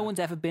thought, well, no Yeah. one's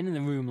ever been in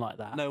a room like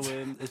that. No,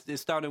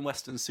 it's down in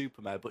Western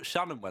Supermare. But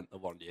Shannon went the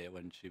one year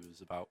when she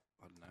was about,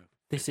 I don't know,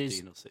 This is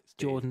 15 or 16.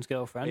 Jordan's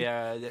girlfriend.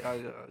 Yeah,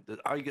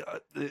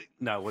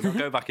 no, we're not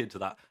going back into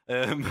that.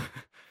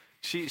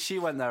 She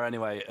went there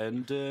anyway,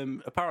 and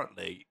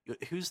apparently,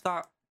 who's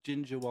that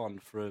ginger one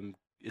from?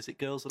 Is it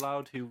Girls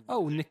Aloud? Who?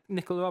 Oh,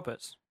 Nicola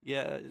Roberts.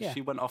 Yeah, Yeah. she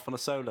went off on a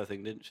solo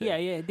thing, didn't she?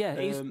 Yeah.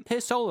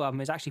 His solo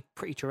album is actually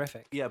pretty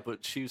terrific. Yeah,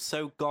 but she was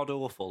so god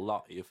awful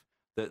live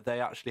that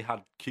they actually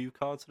had cue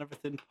cards and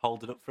everything,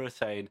 holding up for her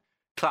saying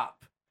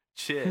 "clap,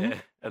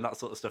 cheer," and that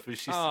sort of stuff. And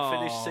she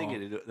finished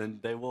singing,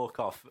 and they walk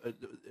off,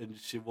 and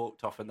she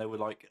walked off, and they were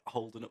like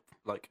holding up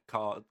like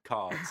cards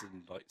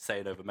and like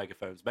saying over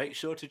megaphones, "Make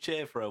sure to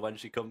cheer for her when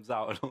she comes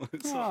out," and all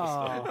this sort of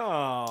stuff.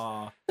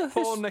 Ah,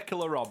 poor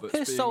Nicola Roberts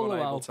her being solo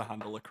unable album- to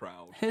handle a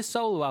crowd. His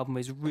solo album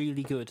is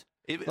really good.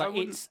 I Like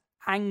wouldn't- it's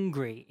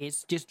angry.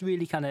 It's just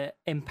really kind of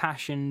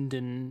impassioned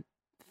and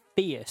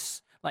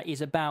fierce. Like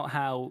it's about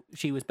how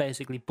she was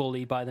basically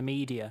bullied by the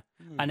media,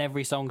 and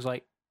every song's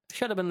like,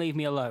 "Shut up and leave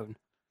me alone."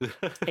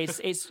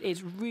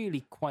 It's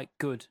really quite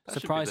good. That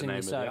should be Surprisingly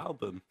the name so. of the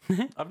album.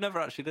 I've never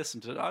actually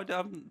listened to it.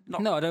 I'm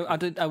not. No,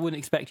 I wouldn't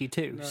expect you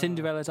to.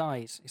 Cinderella's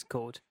Eyes is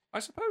called. I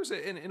suppose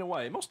in a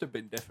way it must have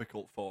been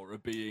difficult for her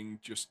being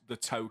just the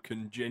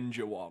token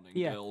ginger one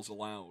in Yeah. Girls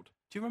Aloud.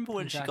 Do you remember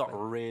when she Exactly.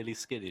 got really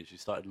skinny and she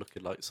started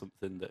looking like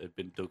something that had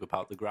been dug up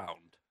out the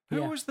ground?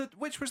 Yeah.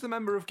 Which was the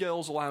member of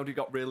Girls Aloud who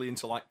got really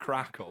into like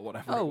crack or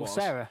whatever it Oh, was?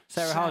 Sarah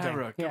Harding.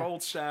 Good Yeah.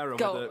 old Sarah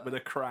Go- with a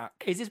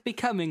crack. Is this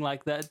becoming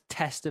like the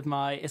test of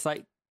my? It's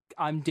like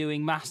I'm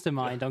doing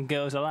Mastermind on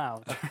Girls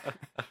Aloud.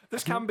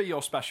 This can be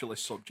your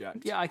specialist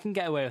subject. Yeah, I can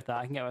get away with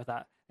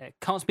that.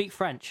 Can't speak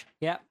French.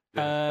 Yeah.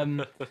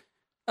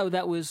 Oh,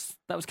 that was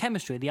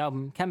Chemistry, the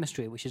album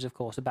Chemistry, which is of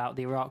course about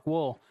the Iraq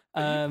War.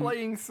 Are you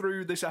playing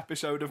through this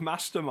episode of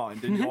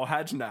Mastermind in your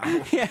head now,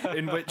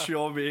 in which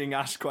you're being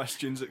asked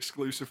questions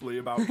exclusively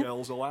about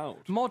Girls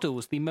Aloud?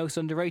 Models, the most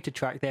underrated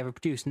track they ever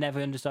produced. Never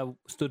understood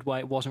why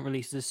it wasn't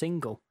released as a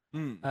single.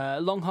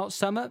 Long Hot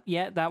Summer,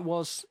 yeah, that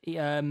was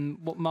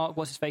what Mark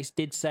What's-His-Face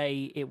did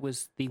say it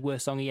was the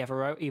worst song he ever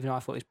wrote, even though I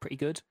thought it was pretty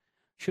good.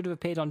 Should have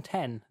appeared on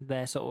 10.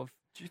 They're sort of...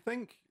 Do you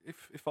think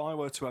if I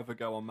were to ever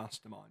go on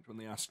Mastermind, when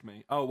they asked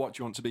me, oh, what do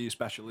you want to be your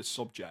specialist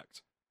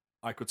subject?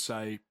 I could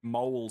say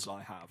moles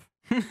I have.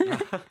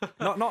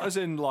 not as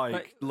in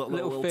like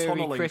little furry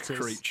tunneling critters.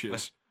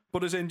 creatures,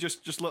 but as in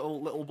just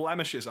little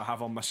blemishes I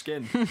have on my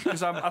skin.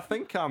 Because I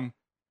think I'm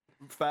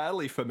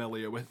fairly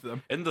familiar with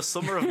them. In the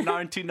summer of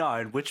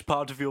 '99, which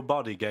part of your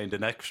body gained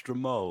an extra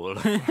mole?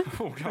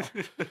 Oh, God.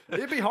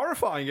 It'd be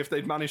horrifying if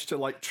they'd managed to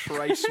like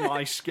trace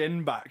my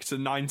skin back to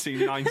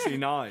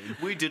 1999.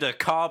 We did a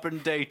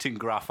carbon dating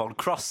graph on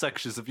cross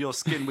sections of your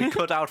skin we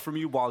cut out from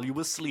you while you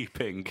were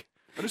sleeping.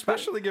 And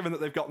especially given that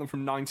they've got them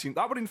from 19...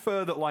 That would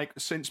infer that, like,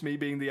 since me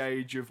being the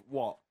age of,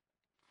 what?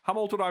 How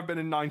old would I have been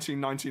in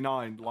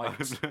 1999?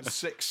 Like,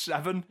 6,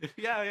 7?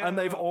 Yeah. And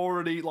they've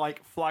already,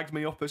 like, flagged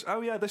me up as,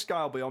 oh, yeah, this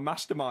guy will be on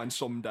Mastermind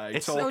someday,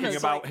 talking it's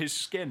about like- his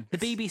skin. The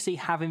BBC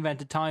have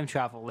invented time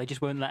travel. They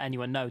just won't let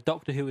anyone know.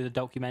 Doctor Who is a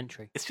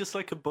documentary. It's just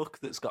like a book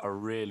that's got a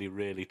really,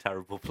 really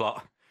terrible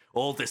plot.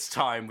 All this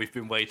time we've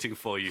been waiting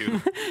for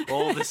you.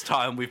 All this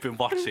time we've been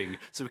watching.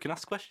 So we can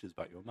ask questions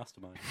about your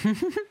mastermind.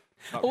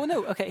 Oh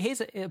no! Okay, here's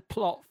a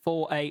plot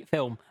for a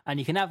film, and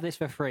you can have this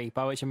for free.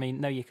 By which I mean,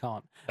 no, you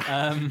can't.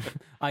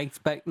 I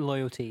expect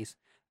loyalties.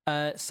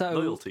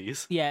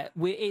 Loyalties? Yeah,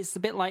 it's a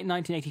bit like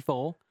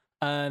 1984,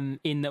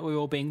 in that we're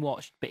all being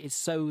watched, but it's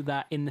so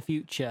that in the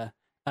future,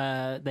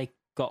 they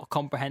got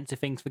comprehensive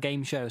things for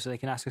game shows, so they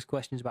can ask us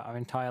questions about our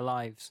entire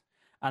lives.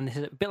 And this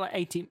is a bit like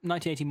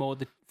 1980 more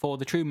for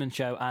the Truman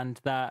Show,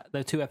 and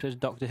the 2 episodes of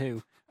Doctor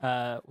Who.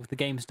 With the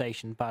game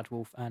station, Bad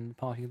Wolf and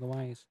Party of the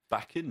Wise.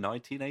 Back in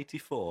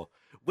 1984,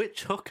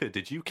 which hooker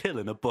did you kill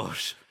in a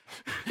bush?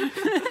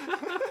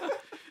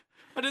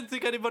 I didn't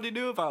think anybody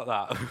knew about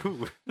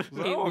that.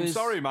 I'm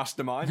sorry,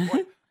 Mastermind.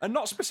 And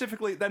not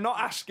specifically, they're not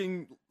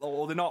asking,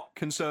 or they're not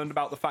concerned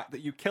about the fact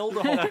that you killed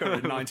a hooker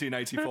in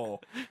 1984.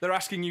 They're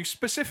asking you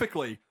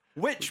specifically,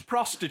 which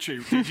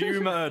prostitute did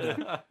you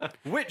murder?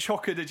 Which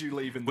hooker did you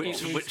leave in the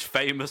bush? Which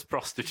famous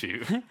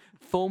prostitute?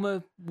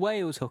 Former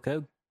Wales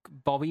hooker,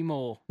 Bobby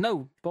Moore.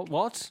 No, but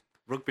what?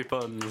 Rugby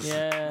puns.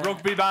 Yeah.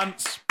 Rugby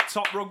Bants.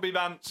 Top Rugby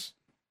Bants.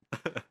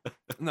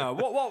 No,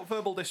 what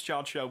verbal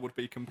discharge show would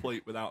be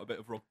complete without a bit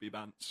of Rugby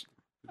Bants?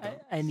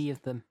 Any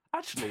of them.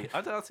 Actually,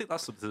 I think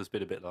that's something that's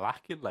been a bit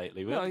lacking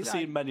lately. We No, haven't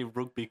seen many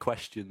rugby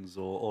questions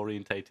or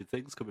orientated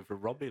things coming from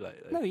Robbie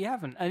lately. No, you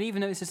haven't. And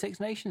even though it's the Six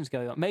Nations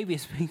going on, maybe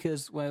it's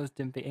because Wales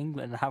didn't beat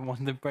England and haven't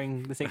wanted to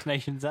bring the Six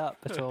Nations up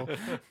at all.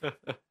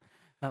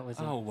 That was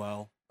it. Oh,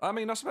 well. I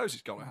mean, I suppose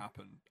it's got to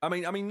happen. I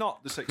mean,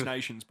 not the Six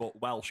Nations, but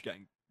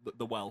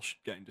the Welsh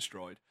getting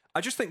destroyed.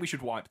 I just think we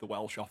should wipe the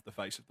Welsh off the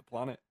face of the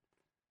planet.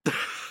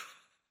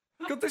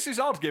 God, this is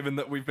odd, given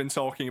that we've been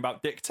talking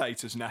about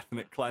dictators and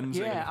ethnic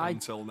cleansing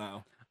until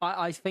now.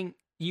 I think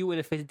you would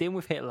have fitted in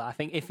with Hitler. I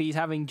think if he's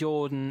having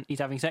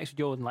sex with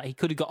Jordan, like he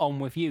could have got on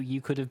with you. You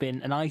could have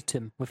been an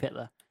item with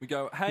Hitler. We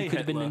go, hey, you could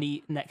Hitler, have been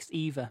the next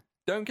Eva.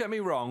 Don't get me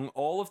wrong,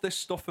 all of this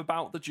stuff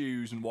about the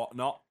Jews and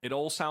whatnot, it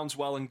all sounds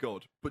well and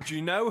good. But do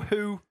you know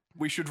who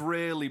we should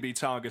really be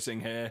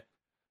targeting here?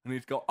 And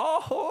he'd go,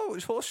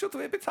 who should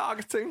we be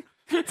targeting?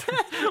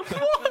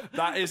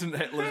 That isn't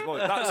Hitler's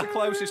voice. That's the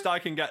closest I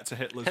can get to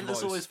Hitler's voice.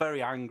 Hitler's always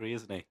very angry,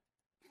 isn't he?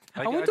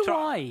 I wonder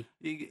why.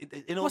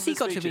 What's he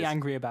got to be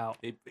angry about?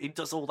 He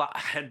does all that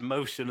head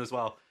motion as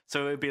well.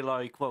 So it'd be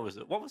like, what was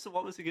it? What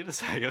was he going to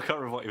say? I can't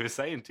remember what he was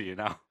saying to you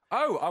now.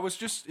 Oh,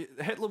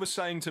 Hitler was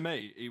saying to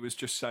me, he was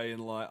just saying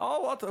like,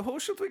 who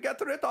should we get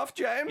rid of,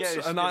 James?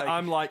 Yeah, and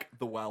I'm like,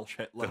 the Welsh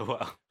Hitler. The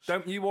Welsh.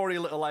 Don't you worry,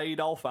 little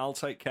Adolf, I'll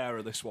take care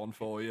of this one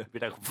for you. Be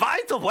like,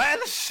 why the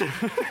Welsh?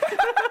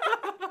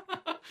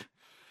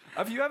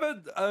 Have you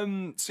ever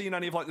seen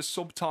any of like the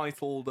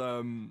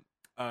subtitled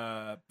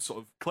sort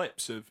of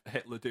clips of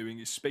Hitler doing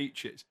his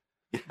speeches?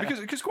 Yeah.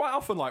 Because quite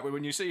often, like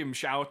when you see him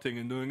shouting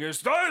and doing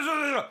this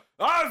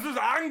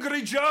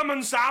angry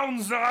German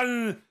sounds,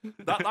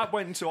 that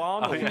went into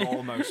Arnold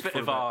almost. Bit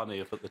of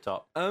Arnie up at the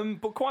top.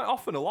 But quite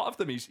often, a lot of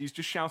them, he's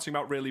just shouting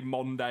about really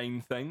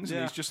mundane things,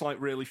 and he's just like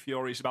really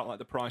furious about like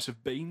the price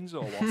of beans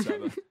or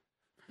whatever.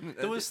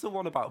 There was the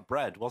one about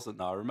bread, wasn't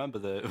there? I remember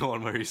the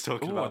one where he's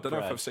talking about bread. I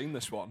don't know if I've seen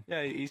this one.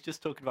 Yeah, he's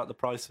just talking about the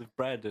price of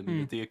bread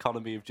and the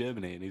economy of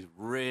Germany, and he's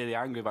really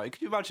angry about it.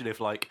 Could you imagine if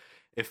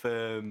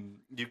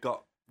you've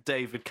got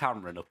David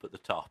Cameron up at the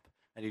top,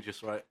 and you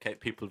just write, okay,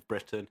 people of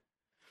Britain,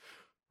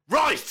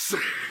 right?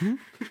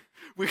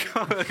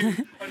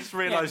 I just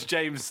realised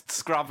James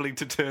scrabbling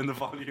to turn the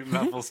volume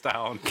levels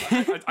down.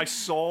 I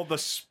saw the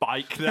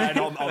spike then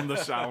on the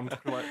sound.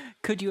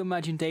 Could you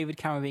imagine David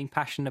Cameron being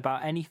passionate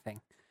about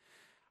anything?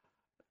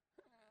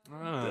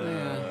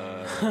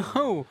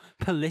 Oh,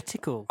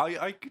 political.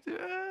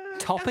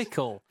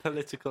 Topical.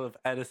 Political of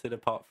anything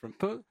apart from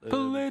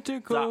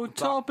political,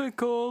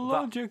 topical,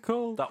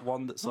 logical. That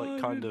one that's like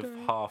kind of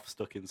half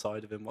stuck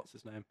inside of him. What's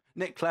his name?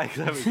 Nick Clegg.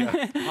 There we go.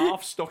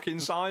 Half stuck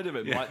inside of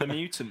him, like the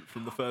mutant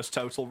from the first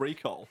Total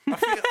Recall.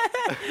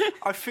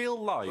 I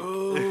feel like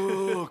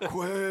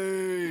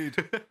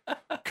Quaid,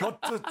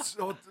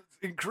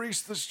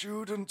 increase the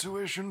student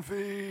tuition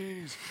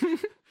fees.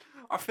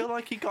 I feel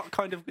like he got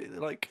kind of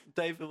like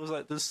David was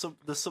like, there's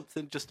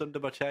something just under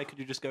my chair. Could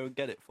you just go and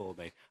get it for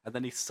me? And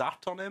then he sat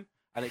on him,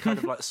 and it kind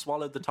of like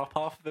swallowed the top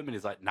half of him. And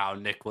he's like, "Now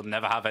Nick will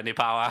never have any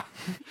power."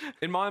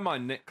 In my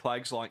mind, Nick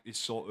Clegg's like this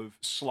sort of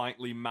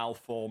slightly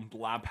malformed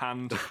lab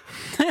hand,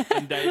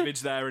 and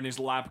David's there in his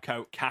lab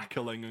coat,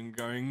 cackling and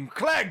going,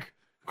 "Clegg,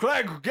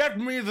 get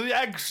me the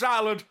egg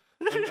salad."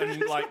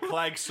 And like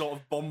Clegg sort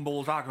of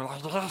bumbles back,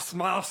 like, "Yes,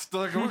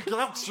 master,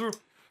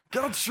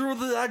 get you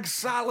the egg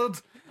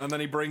salad." And then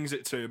he brings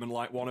it to him, and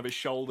like one of his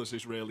shoulders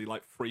is really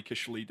like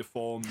freakishly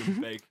deformed and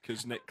big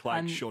because Nick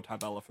Clegg should have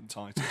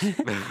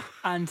elephantitis.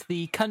 And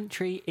the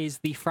country is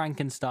the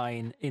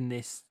Frankenstein in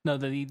this. No,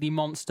 the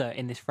monster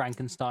in this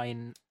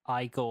Frankenstein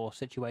Igor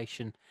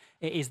situation.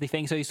 It is the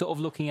thing. So he's sort of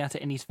looking at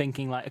it and he's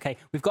thinking like, okay,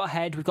 we've got a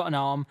head, we've got an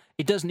arm.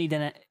 It doesn't need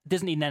an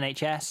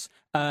NHS.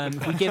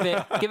 If we give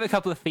it a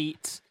couple of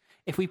feet.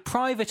 If we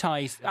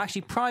privatize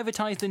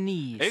the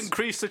knees,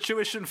 increase the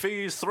tuition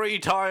fees 3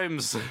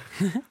 times.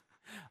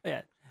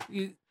 Yeah.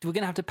 we're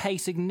going to have to pay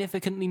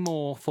significantly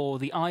more for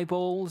the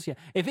eyeballs. Yeah,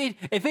 if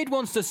it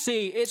wants to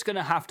see, it's going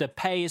to have to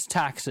pay its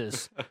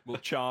taxes. We'll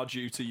charge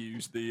you to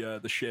use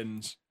the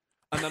shins.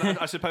 And then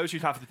I suppose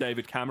you'd have the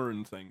David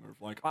Cameron thing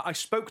of like, I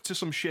spoke to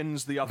some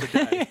shins the other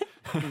day,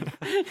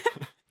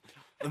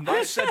 and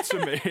they said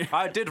to me,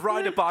 I did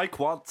ride a bike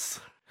once.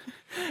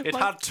 It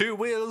had 2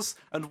 wheels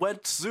and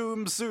went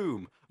zoom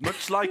zoom,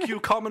 much like you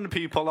common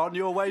people on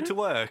your way to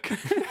work.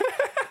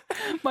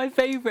 My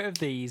favourite of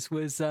these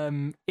was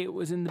it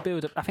was in the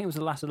build-up. I think it was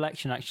the last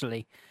election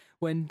actually,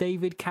 when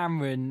David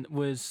Cameron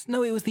was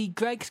it was the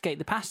Gregsgate,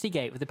 the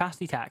Pastygate with the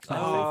pasty tax. And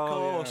everything. of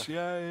course,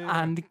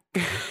 yeah. And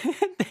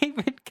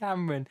David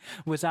Cameron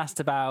was asked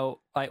about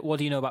like, what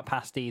do you know about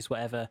pasties,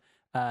 whatever.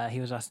 He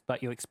was asked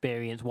about your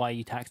experience, why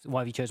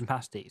have you chosen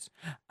pasties,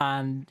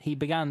 and he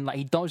began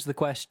he dodged the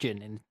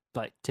question in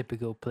like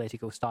typical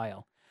political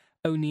style.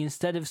 Only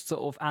instead of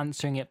sort of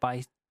answering it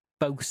by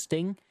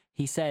boasting,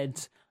 he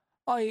said,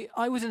 "I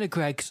was in a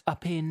Greggs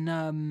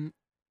down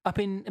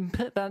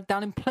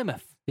in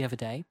Plymouth the other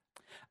day,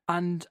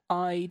 and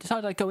I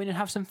decided I'd go in and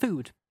have some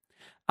food,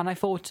 and I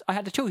thought I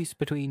had a choice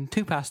between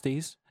 2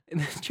 pasties, and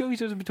the choice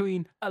was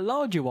between a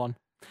larger one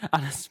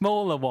and a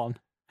smaller one,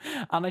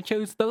 and I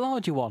chose the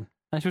larger one,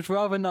 and it was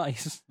rather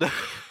nice."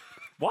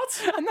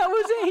 What? And that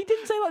was it. He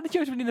didn't say like the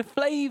choice between the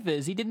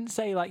flavours. He didn't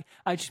say like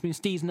I just been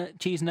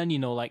cheese and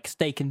onion or like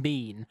steak and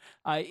bean.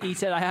 He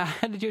said I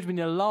had the choice between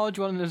a large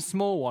one and a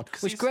small one,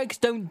 which Greggs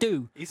don't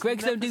do.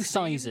 Greggs don't do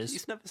sizes.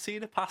 He's never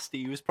seen a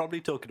pasty. He was probably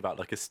talking about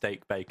like a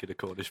steak bacon, a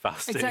Cornish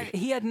pasty. Exactly.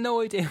 He had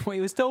no idea what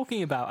he was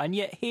talking about, and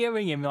yet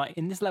hearing him like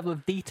in this level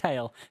of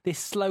detail, this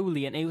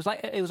slowly, and it was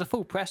a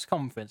full press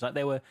conference. Like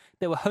there were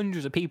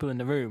hundreds of people in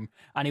the room,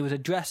 and he was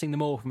addressing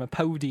them all from a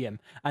podium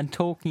and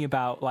talking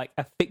about like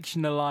a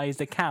fictionalized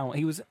account.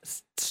 He was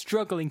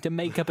struggling to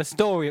make up a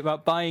story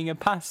about buying a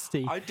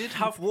pasty, I did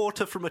have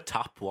water from a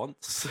tap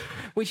once.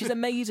 which is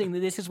amazing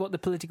that this is what the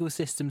political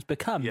system's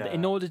become. Yeah. That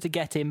in order to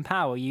get in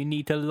power, you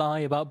need to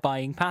lie about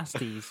buying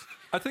pasties.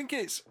 I think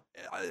it's,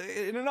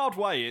 in an odd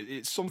way,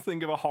 it's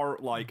something of a horror,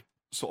 like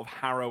sort of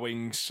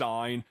harrowing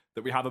sign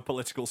that we have a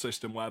political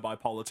system whereby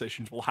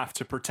politicians will have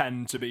to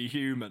pretend to be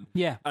human.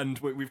 Yeah. And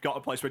we've got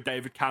a place where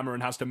David Cameron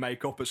has to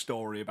make up a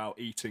story about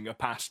eating a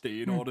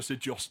pasty in order to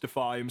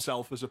justify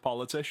himself as a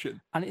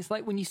politician. And it's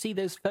like when you see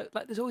those,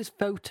 like there's always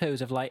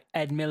photos of like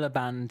Ed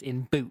Miliband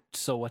in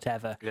boots or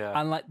whatever. Yeah.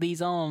 And like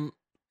these aren't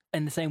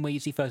in the same way you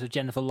see photos of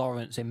Jennifer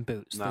Lawrence in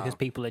boots No. because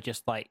people are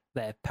just like,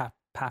 they're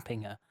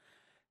papping her.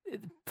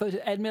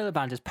 Ed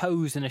Miliband has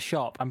posed in a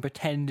shop and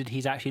pretended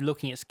he's actually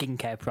looking at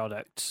skincare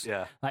products.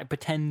 Yeah. Like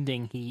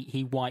pretending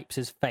he wipes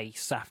his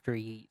face after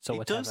he eats or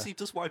whatever. He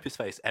does wipe his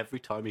face every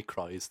time he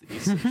cries that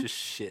he's such a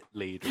shit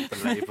leader of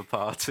the Labour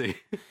Party.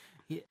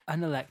 Yeah,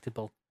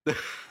 unelectable. Do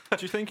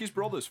you think his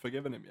brother's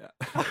forgiven him yet?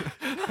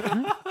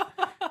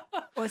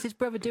 What's his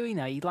brother doing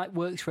now? He like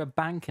works for a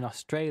bank in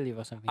Australia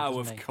or something. Oh,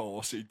 doesn't of he?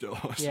 course he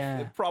does.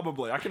 Yeah.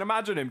 Probably. I can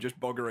imagine him just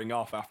buggering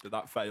off after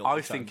that failed I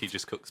attempt. think he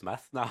just cooks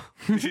meth now.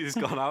 He's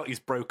gone out,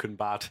 he's broken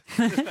bad.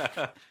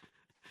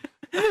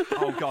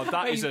 Oh, God,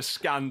 that is a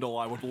scandal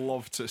I would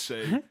love to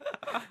see. That'd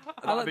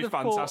like be the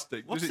thought-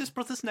 fantastic. What's his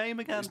brother's name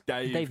again? It's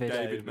David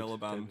David.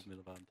 Miliband.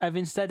 Of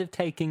instead of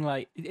taking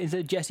like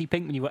instead of Jesse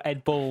Pinkman, you got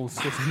Ed Balls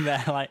sitting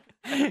there like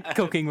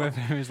cooking with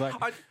him. He's like,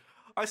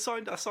 I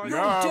signed.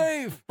 Yeah,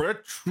 Dave!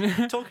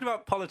 bitch. Talking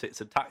about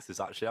politics and taxes,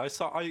 actually,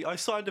 I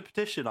signed a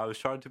petition. I was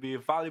trying to be a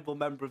valuable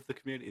member of the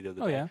community the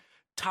other Oh, day. yeah?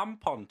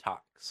 Tampon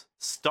tax.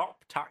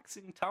 Stop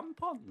taxing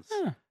tampons.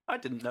 I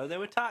didn't know they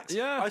were taxed.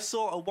 Yeah. I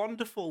saw a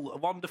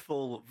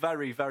wonderful,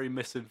 very, very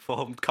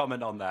misinformed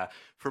comment on there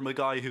from a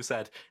guy who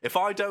said, if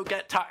I don't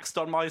get taxed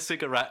on my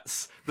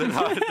cigarettes, then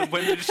the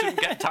women shouldn't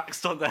get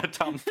taxed on their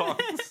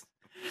tampons.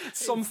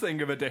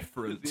 Something of a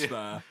difference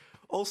there.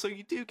 Also,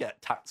 you do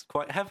get taxed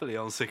quite heavily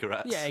on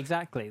cigarettes. yeah,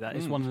 exactly. That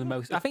is one of the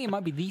most. I think it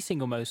might be the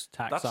single most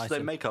taxed They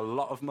item. make a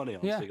lot of money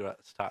on Yeah.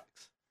 cigarettes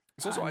tax.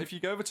 It's also like, if you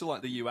go over to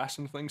like the US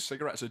and things,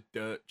 cigarettes are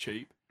dirt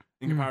cheap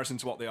in comparison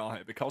to what they are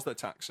here because they're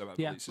taxed so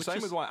heavily. Yeah. It's the Which same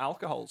is- with why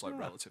alcohol's like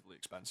relatively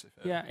expensive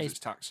here. Yeah, because it's it's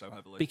taxed so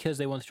heavily. because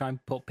they want to try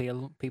and put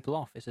people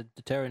off. It's a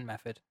deterrent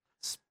method.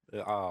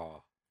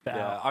 Oh. But,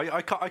 Yeah,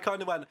 I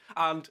kind of went,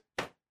 and...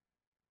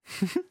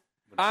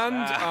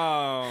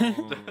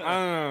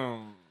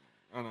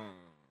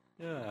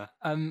 Yeah.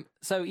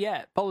 So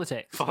yeah,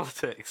 politics.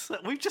 Politics.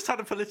 We've just had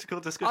a political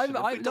discussion.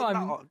 Have we done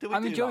that? Do we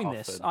I'm do enjoying that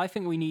this. often? I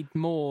think we need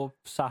more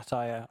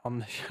satire on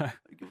the show. I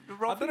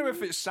don't know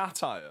if it's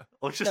satire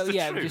Or just No, the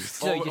yeah, truth. just-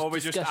 So or we're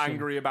just discussion.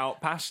 angry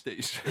about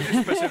pasties.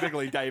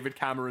 Specifically, David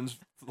Cameron's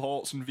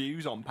thoughts and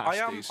views on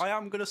pasties. I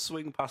am going to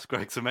swing past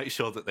Greg to make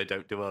sure that they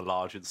don't do a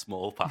large and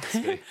small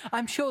pasty.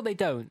 I'm sure they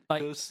don't.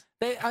 Like Because-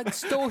 they are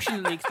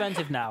extortionately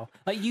expensive now.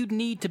 Like you'd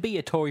need to be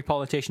a Tory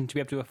politician to be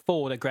able to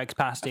afford a Greg's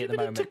pasty Have at you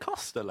the been into moment.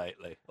 Costa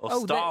lately? Or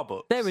Oh,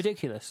 Starbucks? they're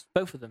ridiculous,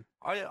 both of them.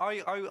 I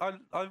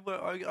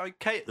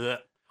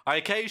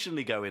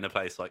occasionally go in a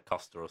place like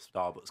Costa or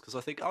Starbucks because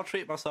I think I'll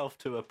treat myself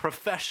to a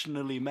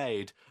professionally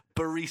made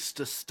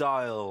barista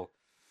style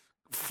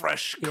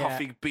fresh Yeah.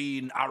 coffee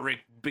bean, Arabic,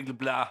 blah, blah,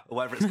 blah, or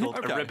whatever it's called.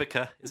 Okay.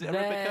 Arabica. Is it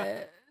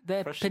Arabica?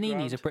 Their Freshly paninis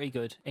ground. are pretty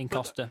good in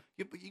Costa.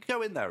 You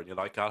go in there and you're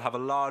like, I'll have a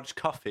large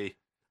coffee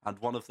and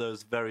one of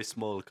those very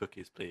small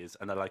cookies, please.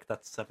 And they're like,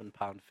 that's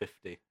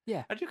 £7.50.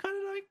 Yeah. And you're kind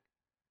of like,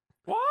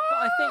 What?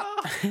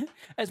 But I think,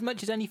 as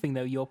much as anything,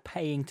 though, you're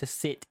paying to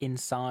sit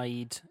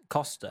inside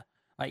Costa.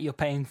 Like, you're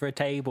paying for a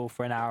table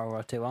for an hour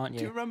or two, aren't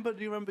Do you you? remember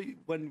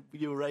when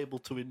you were able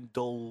to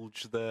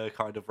indulge the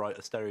kind of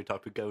a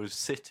stereotype of go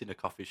sit in a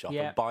coffee shop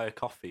Yeah. and buy a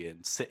coffee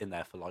and sit in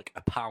there for like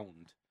 £1?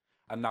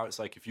 And now it's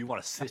like if you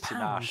want to sit in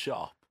our £1?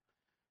 shop,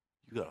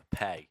 you got to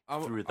pay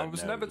through the I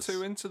was never nose.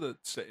 too into the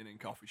sitting in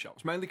coffee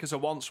shops, mainly because I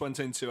once went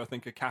into, I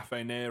think, a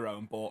Cafe Nero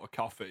and bought a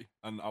coffee,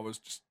 and I was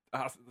just,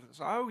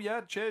 oh yeah,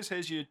 cheers,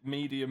 here's your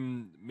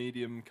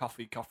medium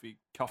coffee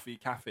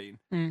caffeine.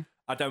 Mm.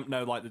 I don't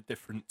know like the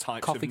different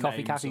types Coffee, of coffee,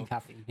 names caffeine, of,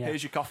 caffeine. Yeah.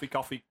 Here's your coffee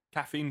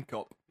caffeine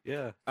cup.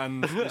 Yeah.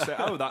 And they say,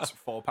 oh, that's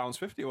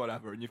 £4.50 or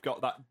whatever, and you've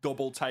got that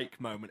double take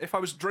moment. If I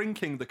was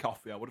drinking the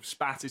coffee, I would have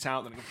spat it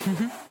out,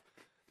 then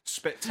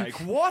spit take.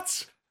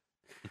 What?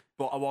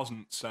 But I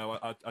wasn't, so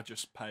I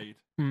just paid.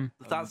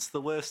 That's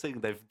the worst thing.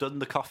 They've done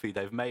the coffee,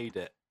 they've made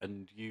it,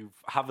 and you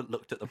haven't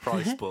looked at the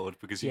price board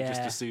because you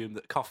just Yeah. assume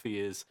that coffee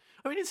is.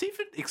 I mean, it's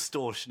even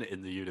extortionate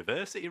in the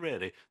university,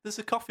 really. There's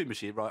a coffee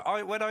machine,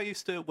 right? When I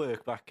used to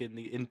work back in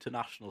the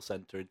International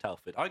Centre in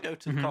Telford, I go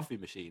to the coffee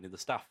machine in the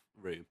staff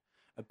room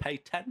and pay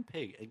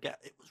 10p and get.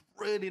 It was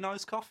really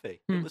nice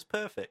coffee. It was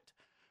perfect.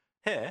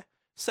 Here,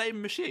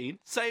 same machine,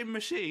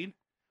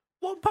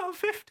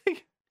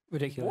 £1.50.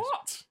 Ridiculous.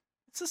 What?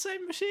 It's the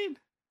same machine,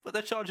 but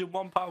they're charging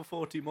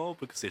 £1.40 more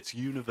because it's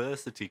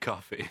university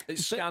coffee.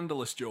 It's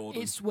scandalous,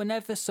 Jordan. It's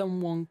whenever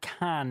someone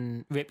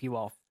can rip you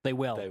off, they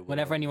will. They will.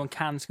 Whenever anyone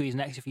can squeeze an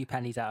extra few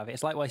pennies out of it.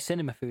 It's like why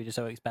cinema food is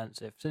so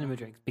expensive, cinema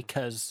drinks,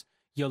 because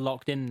you're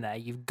locked in there.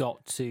 You've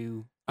got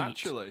to eat.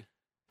 Actually,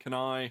 can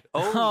I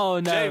Oh,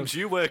 no. James,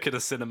 you work at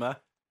a cinema.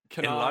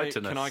 can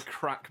Enlighten I us.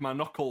 crack my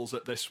knuckles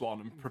at this one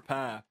and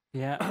prepare?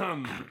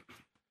 Yeah.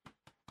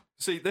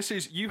 See, this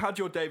is you had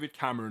your David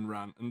Cameron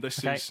rant, and this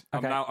Okay, is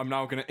okay. I'm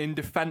now going to, in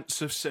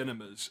defence of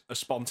cinemas, a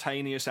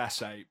spontaneous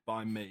essay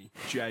by me,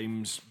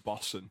 James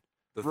Bosson.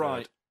 The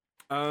Right.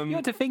 You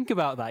had to think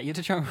about that. You had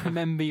to try and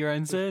remember your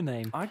own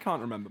surname. I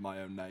can't remember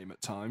my own name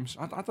at times.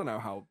 I don't know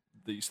how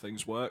these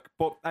things work.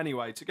 But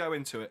anyway, to go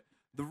into it,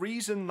 the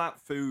reason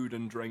that food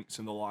and drinks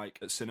and the like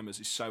at cinemas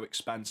is so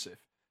expensive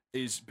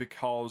is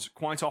because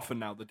quite often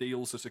now the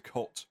deals that are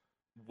cut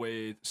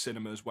with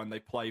cinemas when they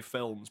play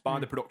films by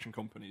the production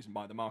companies and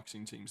by the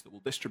marketing teams that will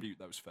distribute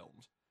those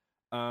films,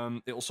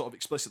 it'll sort of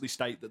explicitly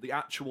state that the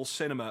actual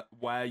cinema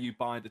where you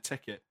buy the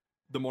ticket,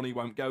 the money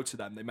won't go to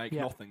them. They make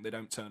Yeah. nothing. They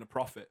don't turn a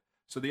profit.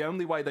 So the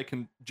only way they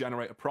can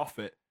generate a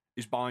profit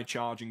is by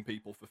charging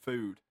people for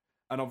food.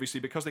 And obviously,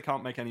 because they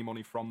can't make any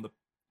money from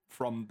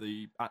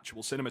the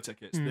actual cinema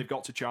tickets, they've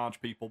got to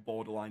charge people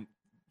borderline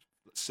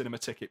cinema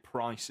ticket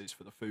prices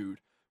for the food,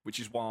 which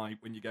is why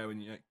when you go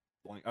and you're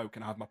like, oh,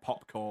 can I have my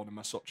popcorn and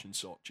my such and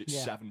such? It's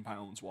Yeah.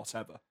 £7,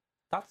 whatever.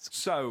 That's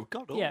So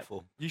god Yeah.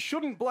 awful. you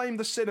shouldn't blame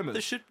the cinemas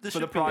There should for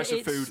the be- price of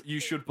It's- food. You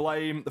should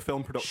blame the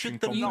film production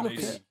Should there not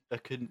companies.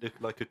 be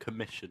like a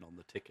commission on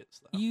the tickets?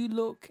 Though? You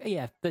look,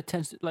 yeah, that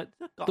tends to, like,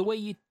 the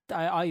way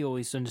I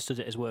always understood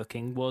it as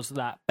working was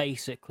that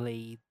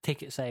basically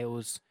ticket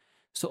sales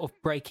sort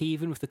of break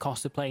even with the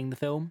cost of playing the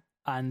film,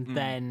 and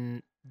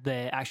then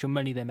the actual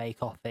money they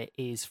make off it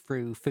is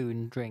through food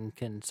and drink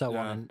and so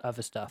on Yeah. and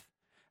other stuff.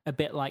 A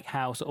bit like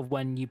how sort of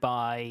when you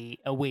buy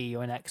a Wii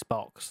or an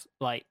Xbox,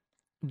 like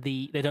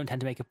they don't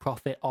tend to make a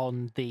profit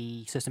on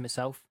the system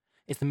itself.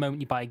 It's the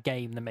moment you buy a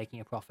game they're making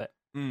a profit.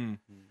 Mm.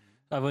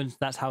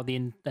 That's how the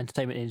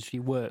entertainment industry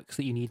works.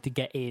 That you need to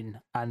get in,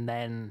 and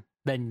then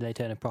they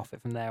turn a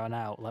profit from there on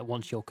out. Like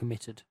once you're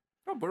committed.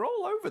 God, we're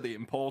all over the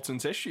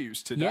important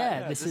issues today.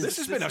 Yeah, this this is-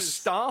 has been a this is-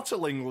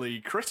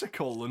 startlingly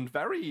critical and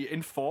very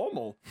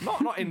informal.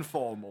 Not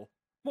informal.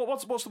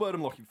 What's the word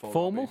I'm looking for?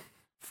 Formal? Robbie?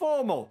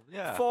 Formal.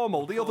 Yeah.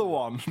 Formal. The other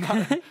one.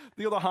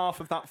 The other half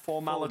of that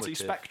formality Formative.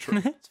 spectrum.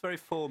 It's very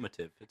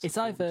formative. It's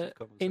a either formative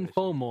conversation.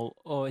 informal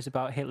or it's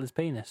about Hitler's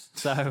penis.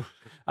 So,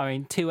 I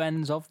mean, two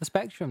ends of the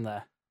spectrum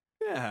there.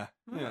 Yeah.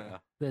 Yeah.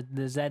 Yeah.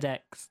 The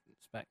ZX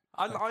spectrum.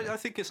 I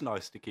think it's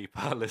nice to keep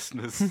our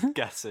listeners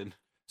guessing.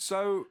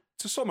 So,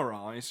 to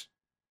summarise,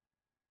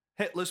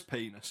 Hitler's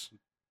penis.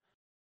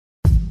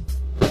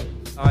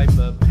 I'm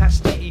a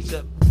pasty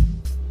eater.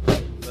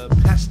 A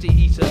pasty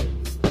eater.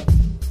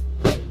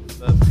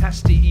 A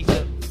pasty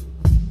eater.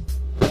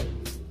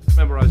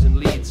 Remember, I was in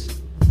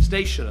Leeds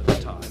Station at the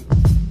time,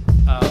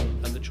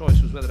 and the choice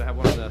was whether to have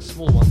one of their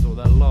small ones or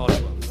their large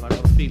ones. And I've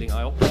got a feeling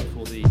I opted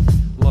for the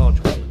large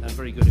one, and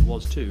very good it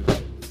was too.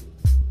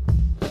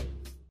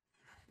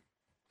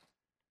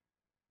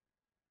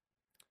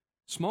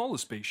 Smaller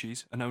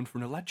species are known for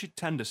an alleged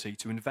tendency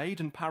to invade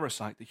and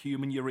parasite the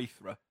human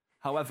urethra.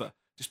 However,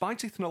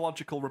 despite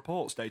ethnological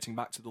reports dating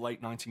back to the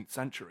late 19th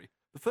century,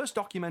 the first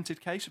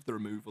documented case of the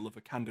removal of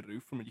a kangaroo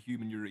from a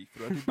human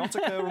urethra did not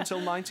occur until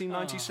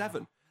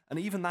 1997, and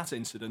even that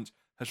incident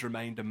has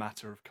remained a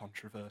matter of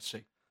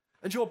controversy.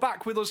 And you're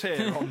back with us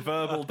here on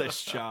Verbal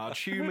Discharge,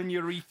 human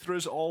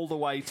urethras all the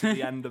way to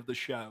the end of the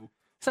show.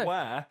 So-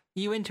 where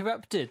You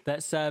interrupted.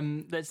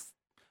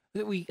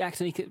 We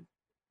accidentally could.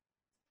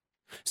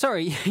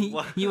 Sorry,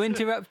 you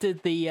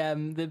interrupted the.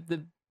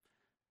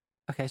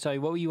 Okay, sorry.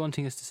 What were you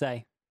wanting us to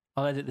say?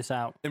 I'll edit this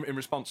out. in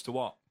response to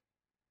what?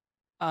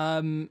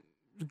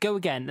 Go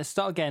again. Let's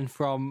start again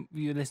from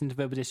you listen to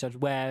Verbal Discharge.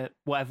 Where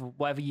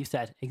whatever you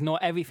said. Ignore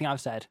everything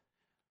I've said.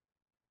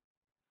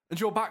 And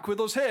you're back with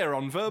us here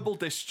on Verbal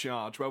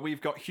Discharge, where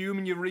we've got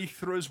human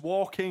urethras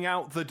walking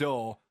out the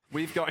door.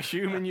 We've got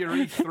human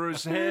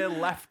urethras here,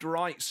 left,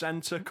 right,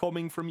 centre,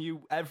 coming from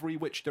you every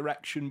which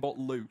direction but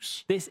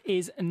loose. This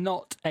is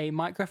not a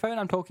microphone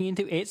I'm talking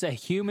into. It's a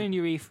human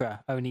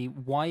urethra, only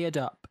wired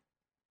up.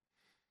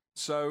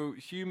 So,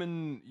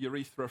 human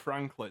Urethra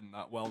Franklin,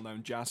 that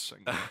well-known jazz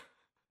singer.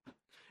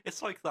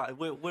 It's like that.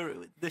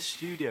 This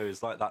studio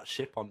is like that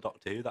ship on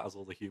Doctor Who that has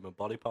all the human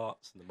body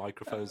parts and the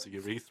microphones and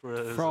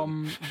urethras.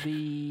 From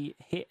the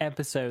hit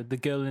episode, The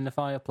Girl in the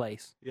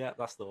Fireplace. Yeah,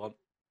 that's the one.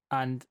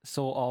 And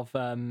sort of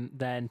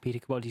then Peter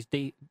Capaldi's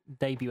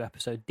debut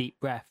episode, Deep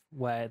Breath,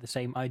 where the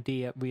same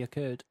idea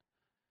reoccurred.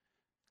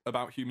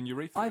 About human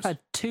urethras. I've had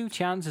 2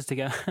 chances to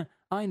go,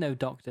 I know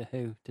Doctor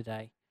Who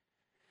today.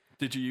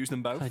 Did you use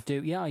them both? I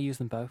do, yeah, I use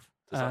them both.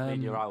 Does that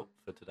mean you're out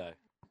for today?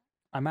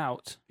 I'm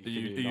out. Are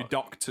you not-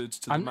 doctored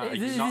to the mat?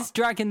 This is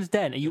Dragon's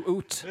Den. Are you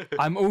out?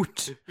 I'm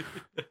out. Oot?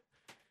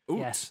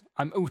 Yes,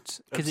 I'm out.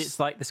 Because it's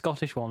like the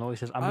Scottish one always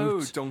says, I'm Oh,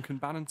 out. Duncan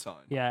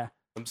Bannatyne. Yeah.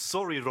 I'm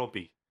sorry,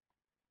 Robbie,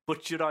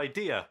 but your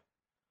idea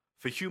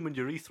for human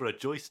urethra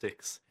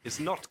joysticks is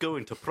not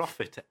going to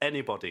profit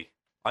anybody.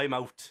 I'm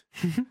out.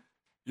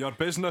 Your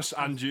business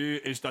and you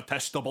is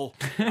detestable,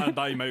 and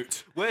I'm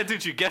out. Where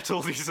did you get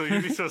all these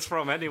urethras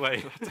from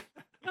anyway?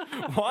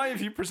 Why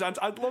have you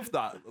presented? I'd love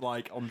that,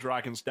 like, on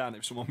Dragon's Den,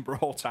 if someone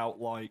brought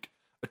out, like,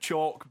 a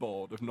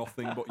chalkboard of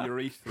nothing but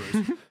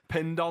urethras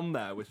pinned on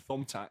there with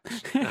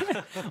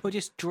thumbtacks. Or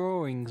just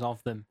drawings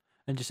of them.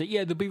 And just say,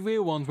 yeah, there'll be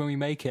real ones when we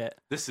make it.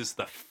 This is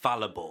the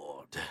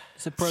Fallaboard.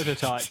 It's a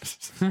prototype.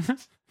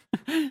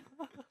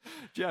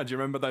 Yeah, do you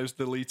remember those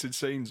deleted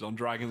scenes on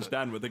Dragon's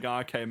Den where the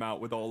guy came out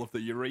with all of the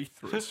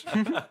urethras?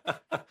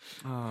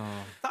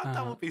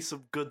 That would be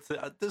some good thing.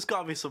 There's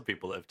got to be some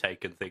people that have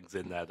taken things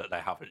in there that they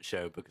haven't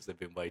shown because they've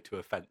been way too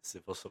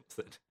offensive or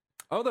something.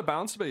 Oh, they're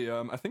bound to be.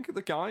 I think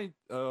the guy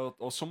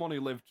or someone who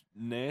lived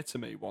near to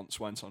me once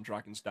went on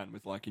Dragon's Den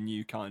with like a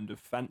new kind of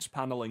fence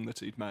panelling that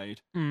he'd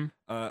made, and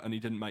he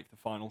didn't make the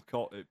final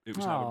cut. It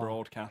was never Oh.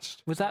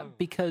 broadcast. Was that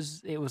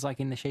because it was like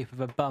in the shape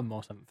of a bum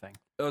or something?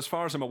 As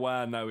far as I'm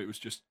aware, no, it was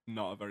just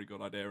not a very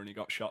good idea, and he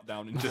got shot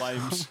down in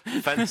flames.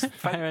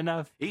 Fair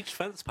enough. Each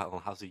fence panel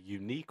has a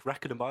unique,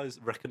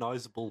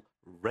 recognizable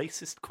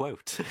racist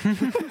quote.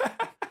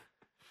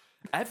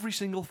 Every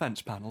single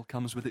fence panel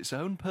comes with its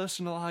own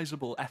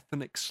personalizable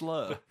ethnic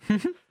slur.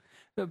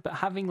 But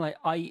having like,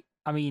 I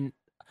mean,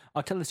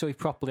 I'll tell the story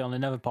properly on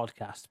another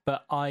podcast,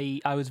 but I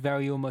was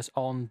very almost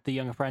on The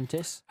Young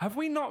Apprentice. Have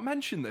we not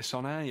mentioned this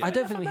on air yet? I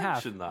don't think we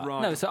have. mentioned that.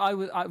 Right. No, so I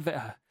was.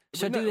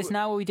 Should I do this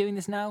now? Are we doing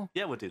this now?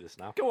 Yeah, we'll do this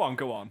now. Go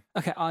on.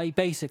 Okay, I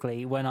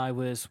basically, when I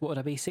was, what would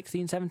I be,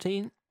 16,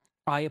 17,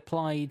 I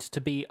applied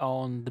to be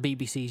on the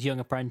BBC's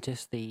Young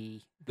Apprentice, the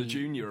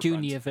junior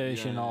apprentice.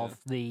 version Yeah, yeah. of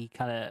the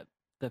kind of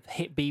the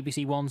hit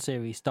BBC One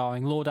series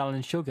starring Lord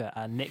Alan Sugar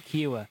and Nick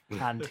Hewer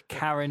and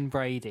Karen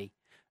Brady.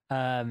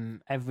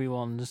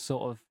 Everyone's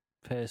sort of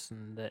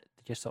person that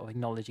just sort of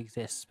acknowledge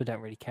exists but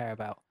don't really care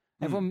about.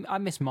 Everyone, I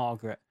miss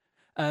Margaret.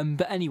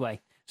 But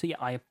anyway, so yeah,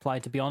 I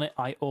applied to be on it.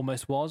 I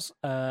almost was.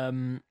 I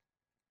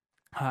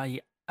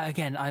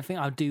think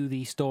I'll do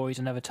these stories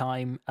another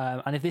time.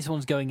 And if this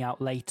one's going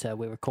out later,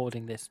 we're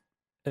recording this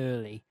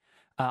early.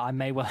 I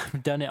may well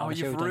have done it. Oh, on a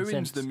show you've we've done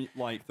ruined since.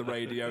 the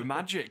radio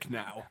magic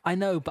now. I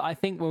know, but I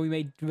think when we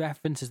made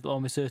references that will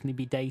almost certainly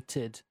be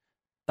dated,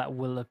 that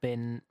will have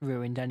been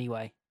ruined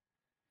anyway.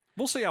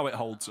 We'll see how it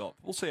holds up.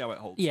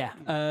 Yeah.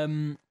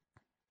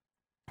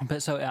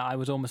 But so I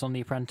was almost on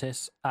The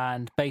Apprentice,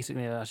 and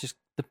basically, I was just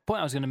the point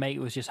I was going to make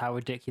was just how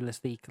ridiculous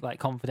the like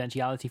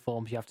confidentiality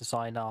forms you have to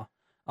sign are.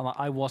 And like,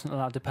 I wasn't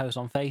allowed to post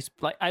on Facebook.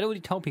 Like I'd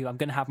already told people I'm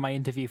going to have my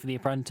interview for The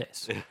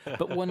Apprentice,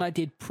 but when I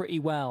did pretty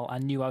well, I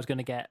knew I was going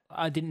to get.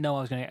 I didn't know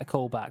I was going to get a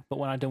call back, but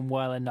when I'd done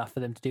well enough for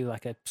them to do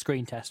like a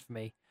screen test for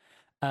me,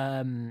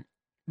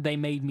 they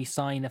made me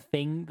sign a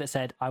thing that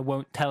said I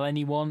won't tell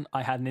anyone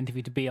I had an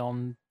interview to be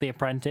on The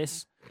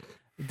Apprentice.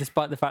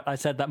 Despite the fact I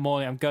said that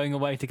morning I'm going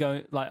away to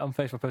go like on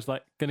Facebook post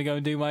like going to go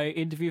and do my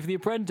interview for The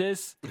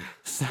Apprentice.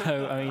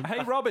 So I mean,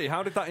 Hey Robbie,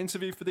 how did that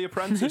interview for The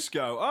Apprentice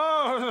go?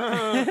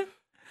 Oh,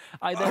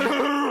 I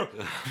then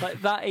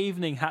like that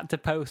evening had to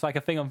post like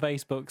a thing on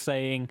Facebook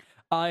saying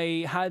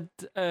I had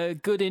a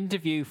good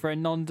interview for a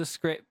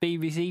nondescript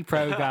BBC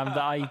program that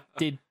I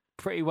did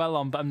pretty well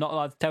on, but I'm not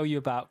allowed to tell you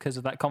about because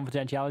of that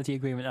confidentiality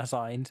agreement I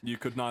signed. you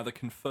could neither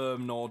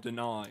confirm nor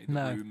deny the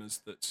No. rumours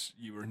that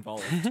you were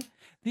involved.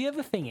 The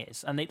other thing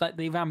is, and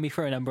they ran me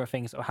through a number of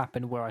things that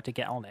happened were I to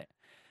get on it,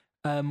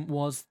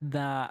 was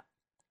that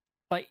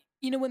like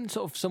when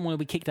sort of someone will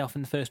be kicked off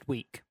in the first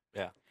week.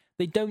 Yeah.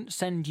 they don't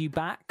send you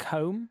back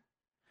home.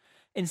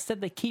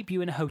 Instead, they keep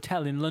you in a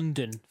hotel in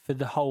London for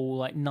the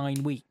whole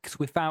 9 weeks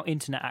without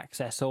internet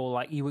access,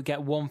 or you would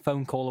get one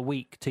phone call a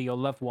week to your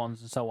loved ones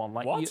and so on.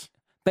 What?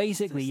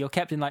 Basically, you're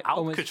kept in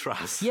almost,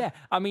 Alcatraz. yeah.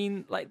 I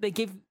mean,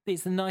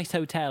 it's a nice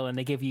hotel and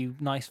they give you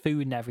nice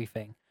food and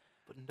everything.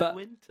 But no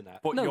internet.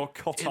 But No, you're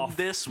cut in off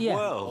this Yeah.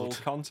 all world.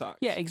 contact.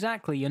 Yeah,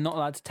 exactly. You're not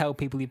allowed to tell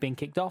people you've been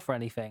kicked off or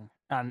anything,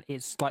 and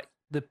it's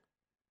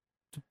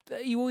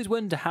you always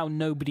wonder how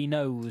nobody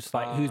knows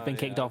who's been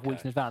kicked off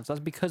weeks in advance.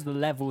 That's because the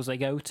levels they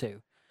go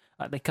to,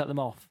 they cut them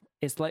off.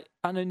 It's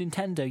I know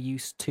Nintendo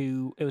used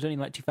to. It was only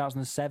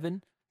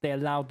 2007. They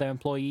allowed their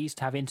employees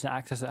to have internet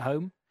access at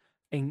home,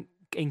 in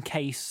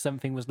case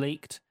something was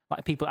leaked.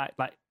 People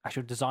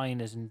actual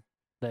designers in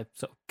the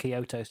sort of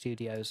Kyoto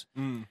studios.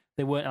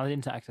 They weren't allowed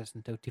internet access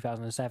until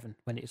 2007,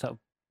 when it sort of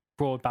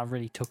broadband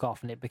really took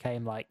off and it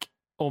became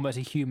almost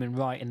a human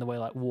right in the way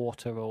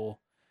water or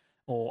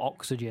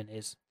oxygen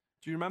is.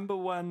 Do you remember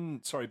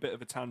when, sorry, bit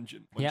of a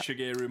tangent, when Yep.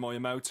 Shigeru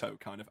Miyamoto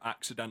kind of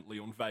accidentally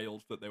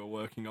unveiled that they were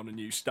working on a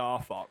new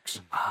Star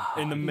Fox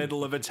in the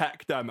middle of a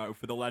tech demo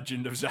for The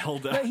Legend of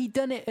Zelda? No, he'd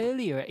done it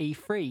earlier at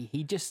E3.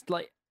 He just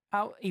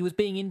he was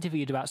being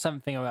interviewed about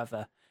something or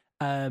other.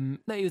 No,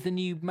 it was the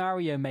new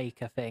Mario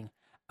Maker thing,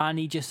 and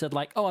he just said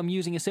 "Oh, I'm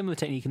using a similar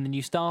technique in the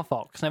new Star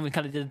Fox." And everyone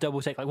kind of did a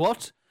double take,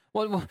 what?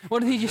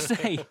 What did he just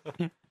say?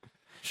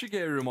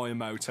 Shigeru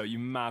Miyamoto, you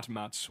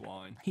mad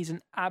swine. He's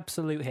an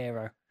absolute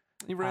hero.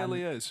 He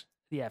really is.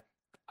 Yeah,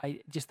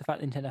 just the fact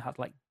that Nintendo had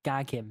to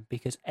gag him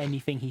because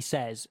anything he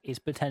says is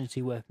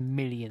potentially worth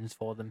millions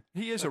for them.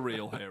 He is a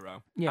real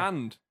hero Yeah.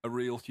 and a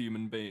real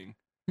human being.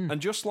 And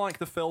just like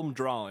the film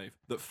Drive,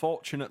 that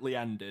fortunately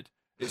ended,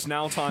 it's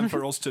now time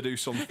for us to do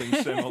something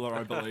similar,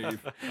 I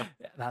believe.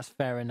 Yeah, that's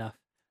fair enough.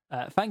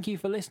 Thank you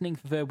for listening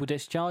for Verbal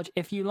Discharge.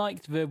 If you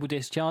liked Verbal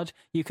Discharge,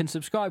 you can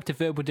subscribe to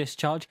Verbal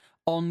Discharge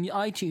on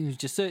iTunes.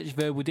 Just search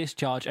Verbal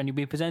Discharge and you'll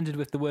be presented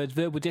with the words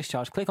Verbal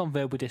Discharge. Click on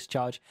Verbal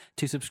Discharge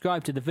to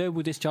subscribe to the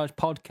Verbal Discharge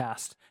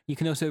podcast. You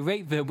can also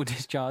rate Verbal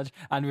Discharge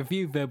and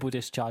review Verbal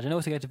Discharge. And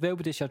also go to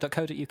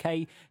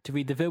verbaldischarge.co.uk to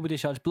read the Verbal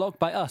Discharge blog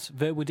by us,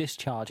 Verbal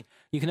Discharge.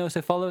 You can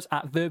also follow us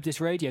at VerbDis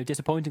Radio,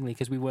 disappointingly,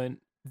 because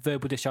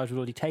Verbal Discharge was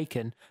already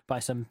taken by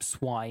some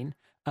swine.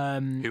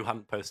 Who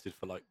hadn't posted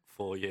for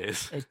 4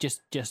 years. It's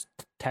just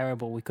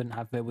terrible. We couldn't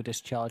have Verbal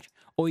Discharge.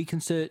 Or you can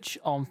search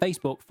on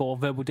Facebook for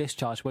Verbal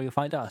Discharge, where you'll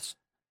find us.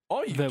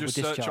 Or you can Verbal just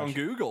search Discharge. on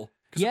Google.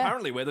 Because Yeah.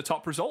 apparently we're the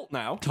top result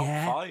now. Top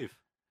Yeah. 5.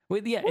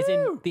 Well, yeah, as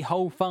in the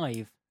whole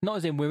 5. Not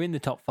as in we're in the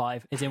top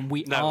 5, as in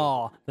we No.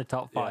 are the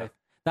top Yeah. 5.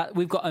 That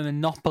we've got a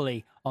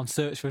monopoly on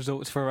search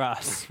results for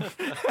us.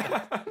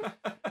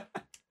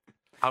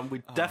 And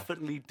we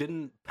definitely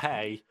didn't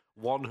pay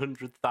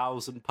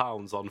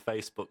 £100,000 on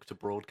Facebook to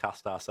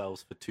broadcast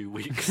ourselves for 2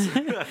 weeks.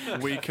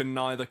 We can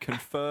neither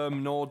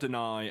confirm nor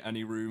deny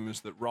any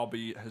rumours that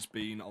Robbie has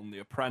been on The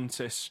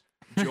Apprentice,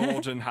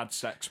 Jordan had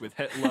sex with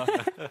Hitler,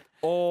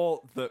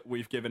 or that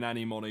we've given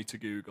any money to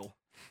Google.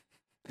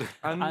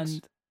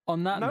 And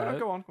on that no, note,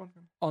 go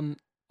on.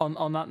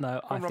 on that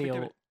note, Go on, I Robbie,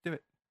 feel do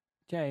it.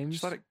 James,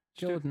 Just let it. Just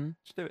do it. Jordan,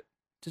 Just do it.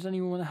 does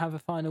anyone want to have a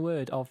final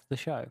word of the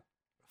show?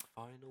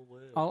 Final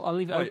word. I'll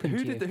leave it Wait, open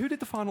to you. who did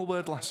the final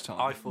word last time?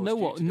 I forced No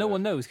you one, to no do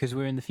one it. knows because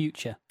we're in the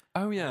future.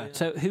 Oh yeah.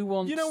 So who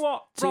wants? You know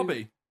what, to-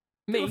 Robbie?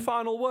 Do Me? a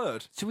final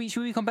word. Should we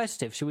be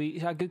competitive? Should we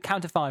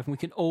count to 5 and we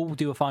can all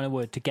do a final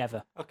word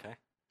together? Okay.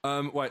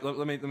 Wait. Let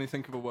me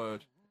think of a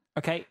word.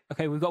 Okay,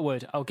 we've got a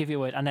word. I'll give you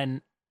a word and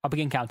then I'll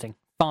begin counting.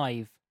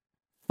 5,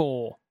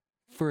 4,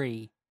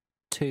 3,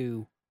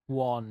 2,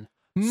 1.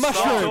 Mushroom.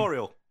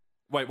 Sartorial.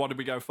 Wait, what did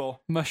we go for?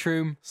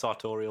 Mushroom.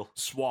 Sartorial.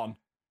 Swan.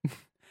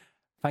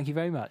 Thank you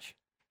very much.